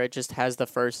error where it just has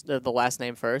the last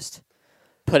name first.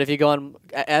 But if you go on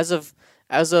as of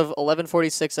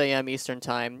 11:46 a.m. Eastern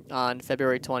Time on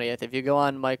February 20th, if you go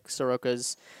on Mike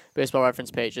Soroka's Baseball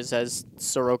Reference page, it says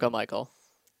Soroka Michael.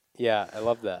 Yeah, I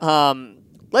love that.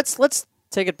 Let's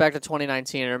take it back to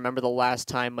 2019 and remember the last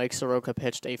time Mike Soroka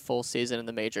pitched a full season in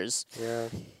the majors. Yeah.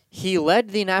 He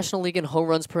led the National League in home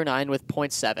runs per 9 with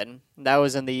 .7. That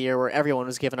was in the year where everyone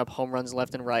was giving up home runs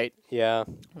left and right. Yeah.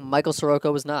 Michael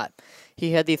Soroka was not.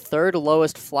 He had the third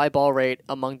lowest fly ball rate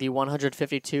among the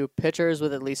 152 pitchers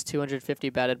with at least 250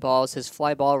 batted balls. His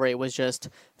fly ball rate was just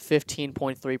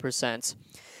 15.3%.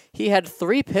 He had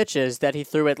 3 pitches that he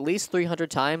threw at least 300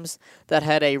 times that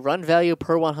had a run value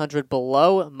per 100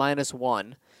 below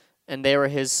 -1. And they were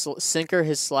his sinker,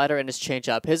 his slider, and his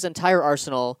changeup. His entire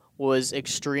arsenal was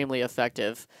extremely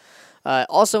effective.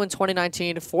 Also in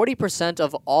 2019, 40%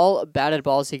 of all batted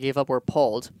balls he gave up were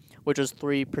pulled, which was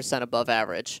 3% above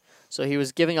average. So he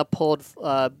was giving up pulled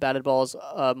batted balls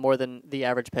more than the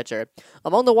average pitcher.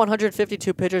 Among the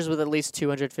 152 pitchers with at least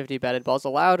 250 batted balls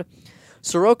allowed,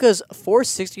 Soroka's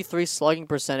 .463 slugging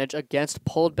percentage against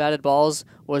pulled batted balls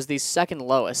was the second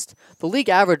lowest. The league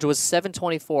average was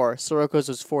 .724. Soroka's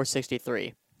was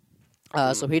 .463.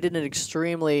 So he did an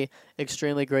extremely,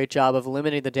 extremely great job of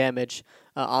limiting the damage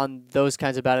on those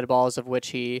kinds of batted balls, of which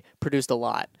he produced a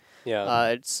lot.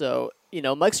 Yeah. So,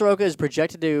 Mike Soroka is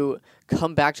projected to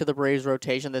come back to the Braves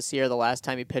rotation this year. The last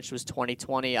time he pitched was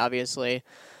 2020, obviously.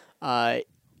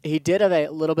 He did have a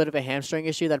little bit of a hamstring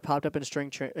issue that popped up in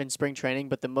spring training,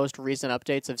 but the most recent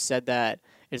updates have said that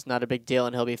it's not a big deal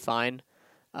and he'll be fine.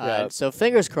 So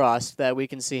fingers crossed that we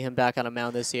can see him back on a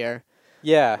mound this year.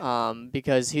 Yeah.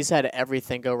 Because he's had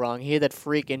everything go wrong. He had that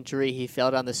freak injury. He fell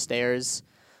down the stairs.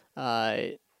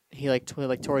 He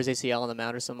tore his ACL on the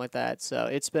mound or something like that. So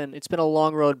it's been a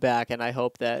long road back, and I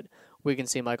hope that we can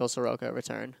see Michael Soroka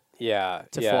return.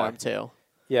 To form too.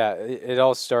 Yeah, it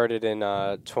all started in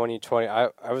 2020. I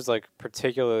was I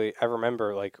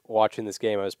remember watching this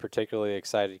game. I was particularly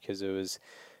excited because it was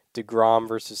DeGrom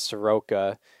versus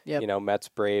Soroka. Yep. Mets,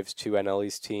 Braves, 2 NL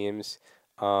East teams.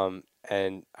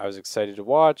 And I was excited to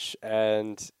watch,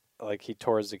 and he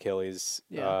tore his Achilles.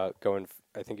 I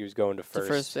think he was going to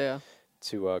first.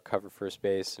 To cover first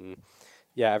base, and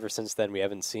ever since then we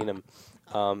haven't seen him.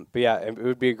 But it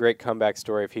would be a great comeback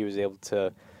story if he was able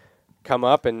to come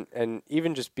up and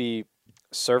even just be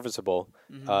serviceable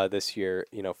this year.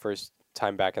 First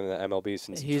time back in the MLB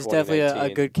since he's definitely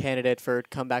a good candidate for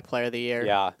comeback player of the year.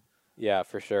 Yeah,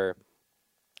 for sure.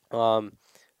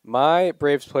 My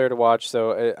Braves player to watch.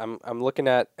 So I'm looking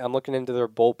into their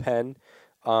bullpen.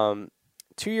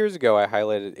 2 years ago, I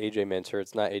highlighted AJ Minter.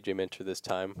 It's not AJ Minter this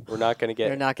time. We're not going to get.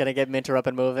 You're not going to get Minter up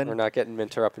and moving. We're not getting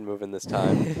Minter up and moving this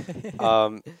time.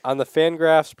 On the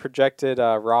Fangraphs projected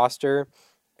roster,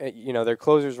 their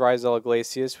closers Raisel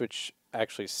Iglesias, which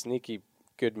actually sneaky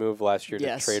good move last year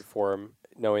to trade for him,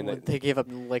 knowing that they gave up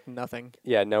nothing.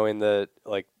 Yeah, knowing that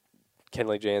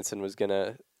Kenley Jansen was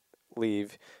gonna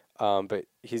leave. But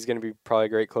he's going to be probably a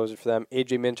great closer for them.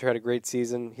 AJ Minter had a great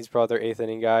season. He's probably their 8th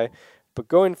inning guy. But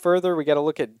going further, we got to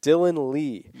look at Dylan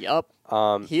Lee. Yup.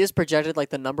 He is projected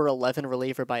the number 11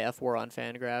 reliever by F4 on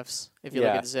Fangraphs. If you look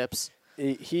at Zips,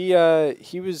 he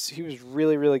was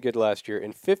really, really good last year.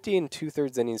 In 50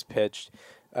 2/3 innings pitched,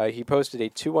 he posted a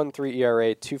 2.13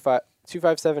 ERA,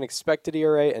 2.57 expected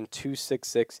ERA, and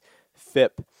 2.66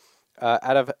 FIP.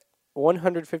 Out of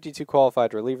 152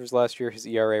 qualified relievers last year, his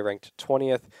ERA ranked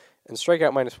 20th, and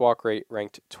strikeout minus walk rate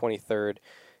ranked 23rd.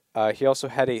 He also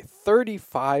had a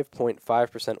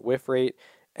 35.5% whiff rate,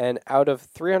 and out of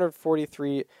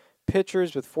 343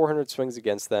 pitchers with 400 swings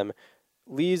against them,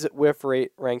 Lee's whiff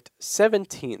rate ranked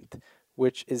 17th,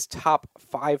 which is top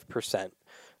 5%.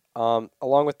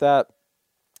 Along with that,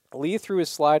 Lee threw his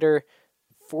slider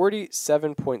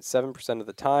 47.7% of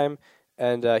the time,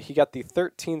 and he got the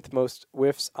 13th most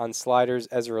whiffs on sliders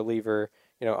as a reliever.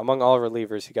 Among all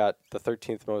relievers, he got the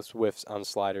 13th most whiffs on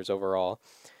sliders overall.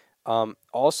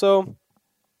 Also,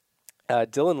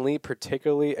 Dylan Lee,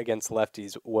 particularly against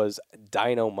lefties, was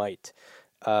dynamite.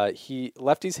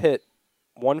 Lefties hit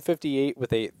 158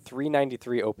 with a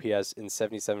 393 OPS in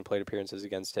 77 plate appearances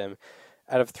against him.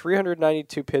 Out of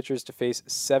 392 pitchers to face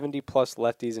 70-plus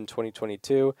lefties in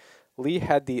 2022, Lee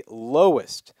had the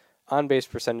lowest on-base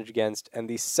percentage against and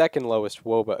the second lowest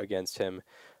WOBA against him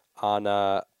when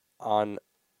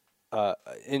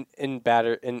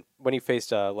he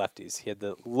faced lefties. He had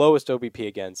the lowest OBP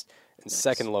against and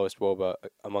second lowest WOBA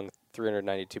among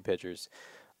 392 pitchers.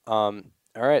 All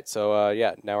right,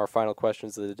 so now our final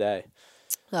questions of the day.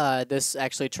 This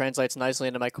actually translates nicely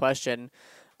into my question.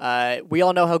 We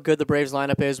all know how good the Braves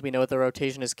lineup is. We know what the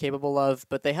rotation is capable of,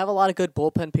 but they have a lot of good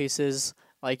bullpen pieces,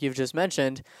 like you've just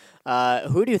mentioned.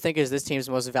 Who do you think is this team's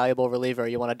most valuable reliever?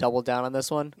 You want to double down on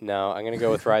this one? No, I'm going to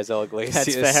go with Raisel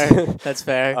Iglesias. That's fair. That's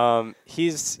fair.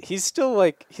 He's still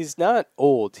like, he's not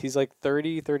old. He's like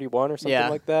 30, 31 or something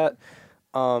like that.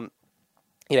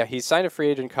 He signed a free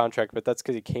agent contract, but that's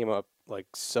because he came up like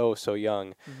so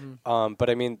young. Mm-hmm. But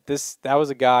I mean, that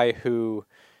was a guy who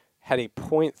had a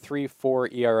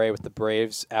 .34 ERA with the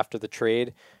Braves after the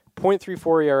trade.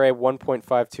 .34 ERA,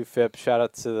 1.52 FIP. Shout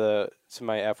out to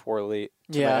my F4 elite,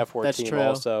 my F4 team true.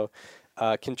 Also.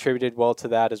 Contributed well to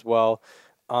that as well.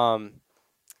 I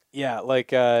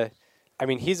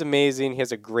mean, he's amazing. He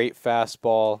has a great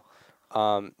fastball.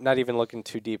 Not even looking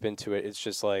too deep into it. It's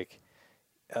just I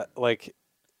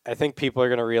think people are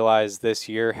going to realize this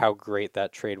year how great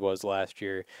that trade was last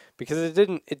year, because it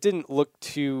didn't look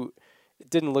too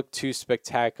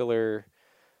spectacular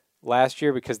last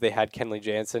year because they had Kenley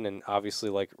Jansen, and obviously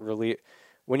really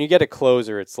when you get a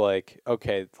closer, it's like,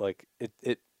 okay, like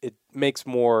it makes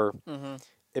more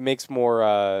it makes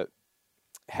more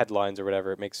headlines or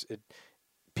whatever.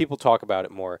 People talk about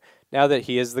it more. Now that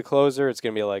he is the closer, it's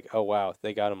going to be like, oh wow,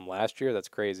 they got him last year. That's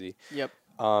crazy. Yep.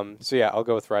 I'll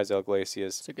go with Raisel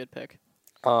Iglesias. It's a good pick.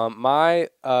 My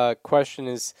question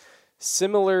is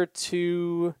similar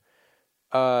to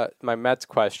my Mets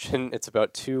question. It's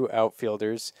about two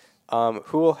outfielders.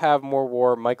 Who will have more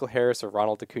WAR, Michael Harris or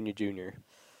Ronald Acuna Jr.?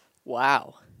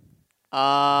 Wow.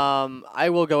 I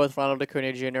will go with Ronald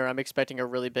Acuna Jr. I'm expecting a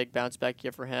really big bounce back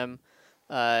year for him.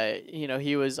 He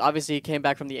came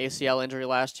back from the ACL injury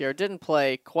last year. Didn't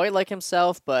play quite like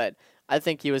himself, but I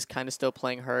think he was kind of still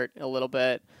playing hurt a little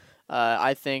bit.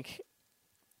 I think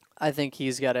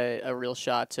he's got a real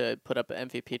shot to put up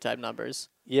MVP type numbers.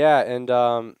 Yeah, and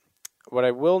what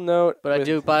I will note,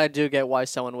 I do get why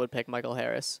someone would pick Michael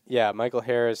Harris. Yeah, Michael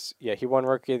Harris. Yeah, he won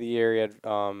Rookie of the Year. He had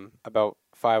about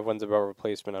 5 wins above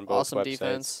replacement on both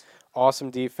websites. Awesome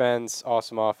defense,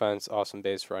 awesome offense, awesome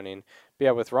base running. But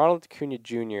yeah, with Ronald Acuna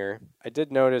Jr., I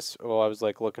did notice while I was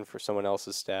looking for someone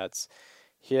else's stats,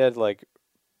 he had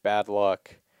bad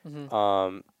luck.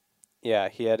 Mm-hmm.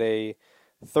 He had a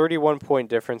 31-point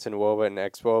difference in WOBA and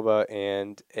xWOBA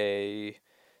and a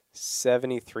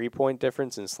 73-point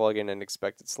difference in slugging and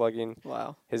expected slugging.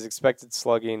 Wow. His expected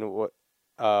slugging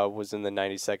was in the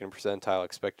 92nd percentile.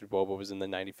 Expected WOBA was in the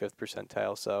 95th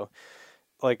percentile. So,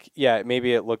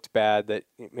 maybe it looked bad. That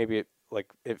maybe it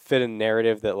fit a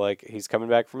narrative that he's coming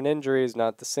back from an injury, is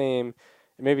not the same.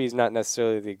 And maybe he's not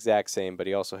necessarily the exact same, but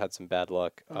he also had some bad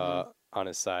luck on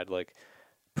his side.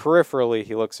 Peripherally,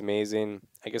 he looks amazing.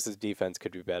 I guess his defense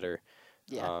could be better.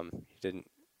 Yeah. He didn't,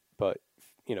 but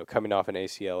coming off an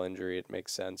ACL injury, it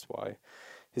makes sense why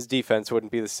his defense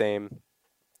wouldn't be the same.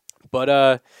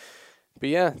 But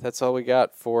yeah, that's all we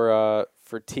got for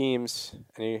teams.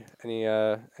 Any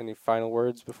final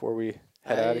words before we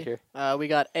head out of here? We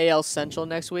got AL Central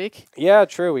next week. Yeah,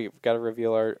 true. We've got to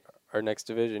reveal our next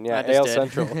division. Yeah, AL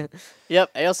Central.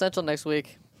 Yep, AL Central next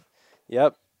week.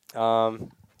 Yep.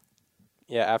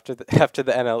 Yeah, after the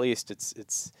NL East,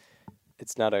 it's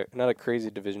not a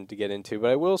crazy division to get into, but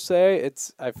I will say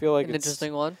I feel like an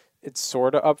interesting one. It's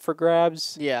sort of up for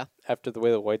grabs. Yeah. After the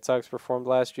way the White Sox performed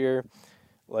last year,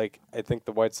 I think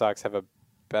the White Sox have a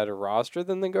better roster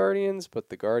than the Guardians, but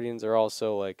the Guardians are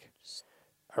also a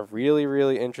really,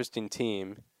 really interesting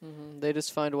team. Mm-hmm. They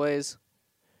just find ways.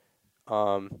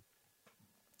 And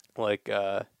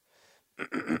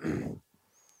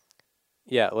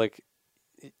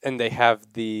they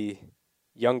have the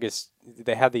youngest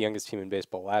team in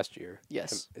baseball last year.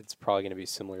 Yes. And it's probably going to be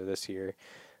similar this year.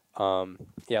 A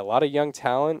lot of young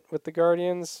talent with the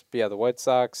Guardians. But yeah, the White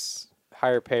Sox,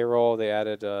 higher payroll. They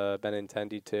added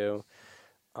Benintendi too.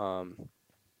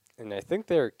 And I think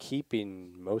they're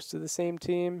keeping most of the same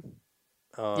team.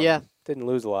 Didn't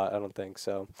lose a lot, I don't think.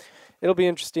 So it'll be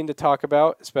interesting to talk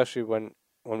about, especially when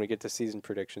we get to season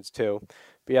predictions too.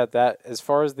 But yeah, that as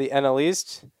far as the NL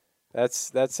East,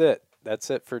 that's it. That's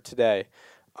it for today.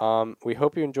 We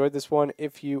hope you enjoyed this one.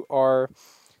 If you are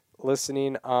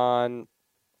listening on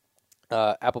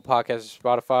Apple Podcasts or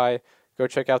Spotify, go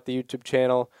check out the YouTube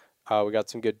channel. We got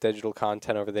some good digital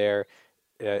content over there.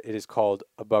 It is called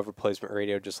Above Replacement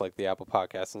Radio, just like the Apple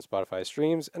Podcasts and Spotify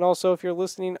streams. And also, if you're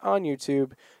listening on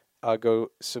YouTube, go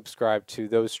subscribe to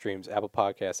those streams, Apple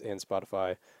Podcasts and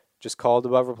Spotify, just called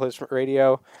Above Replacement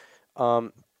Radio.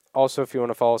 Also, if you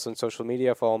want to follow us on social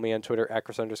media, follow me on Twitter at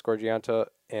Chris_Gianta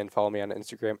and follow me on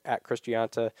Instagram at Chris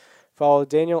Gianta. Follow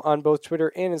Daniel on both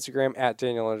Twitter and Instagram at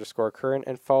Daniel_Curran,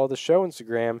 and follow the show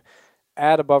Instagram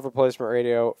at Above Replacement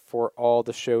Radio for all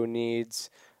the show needs.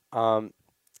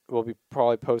 We'll be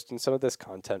probably posting some of this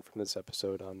content from this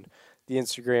episode on the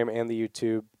Instagram and the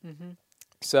YouTube. Mm-hmm.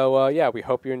 So, we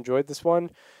hope you enjoyed this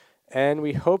one, and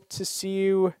we hope to see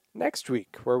you next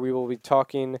week, where we will be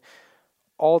talking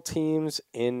all teams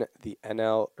in the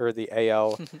NL or the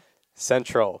AL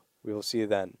Central. We will see you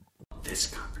then. This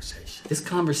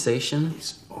conversation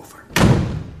is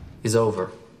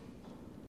over.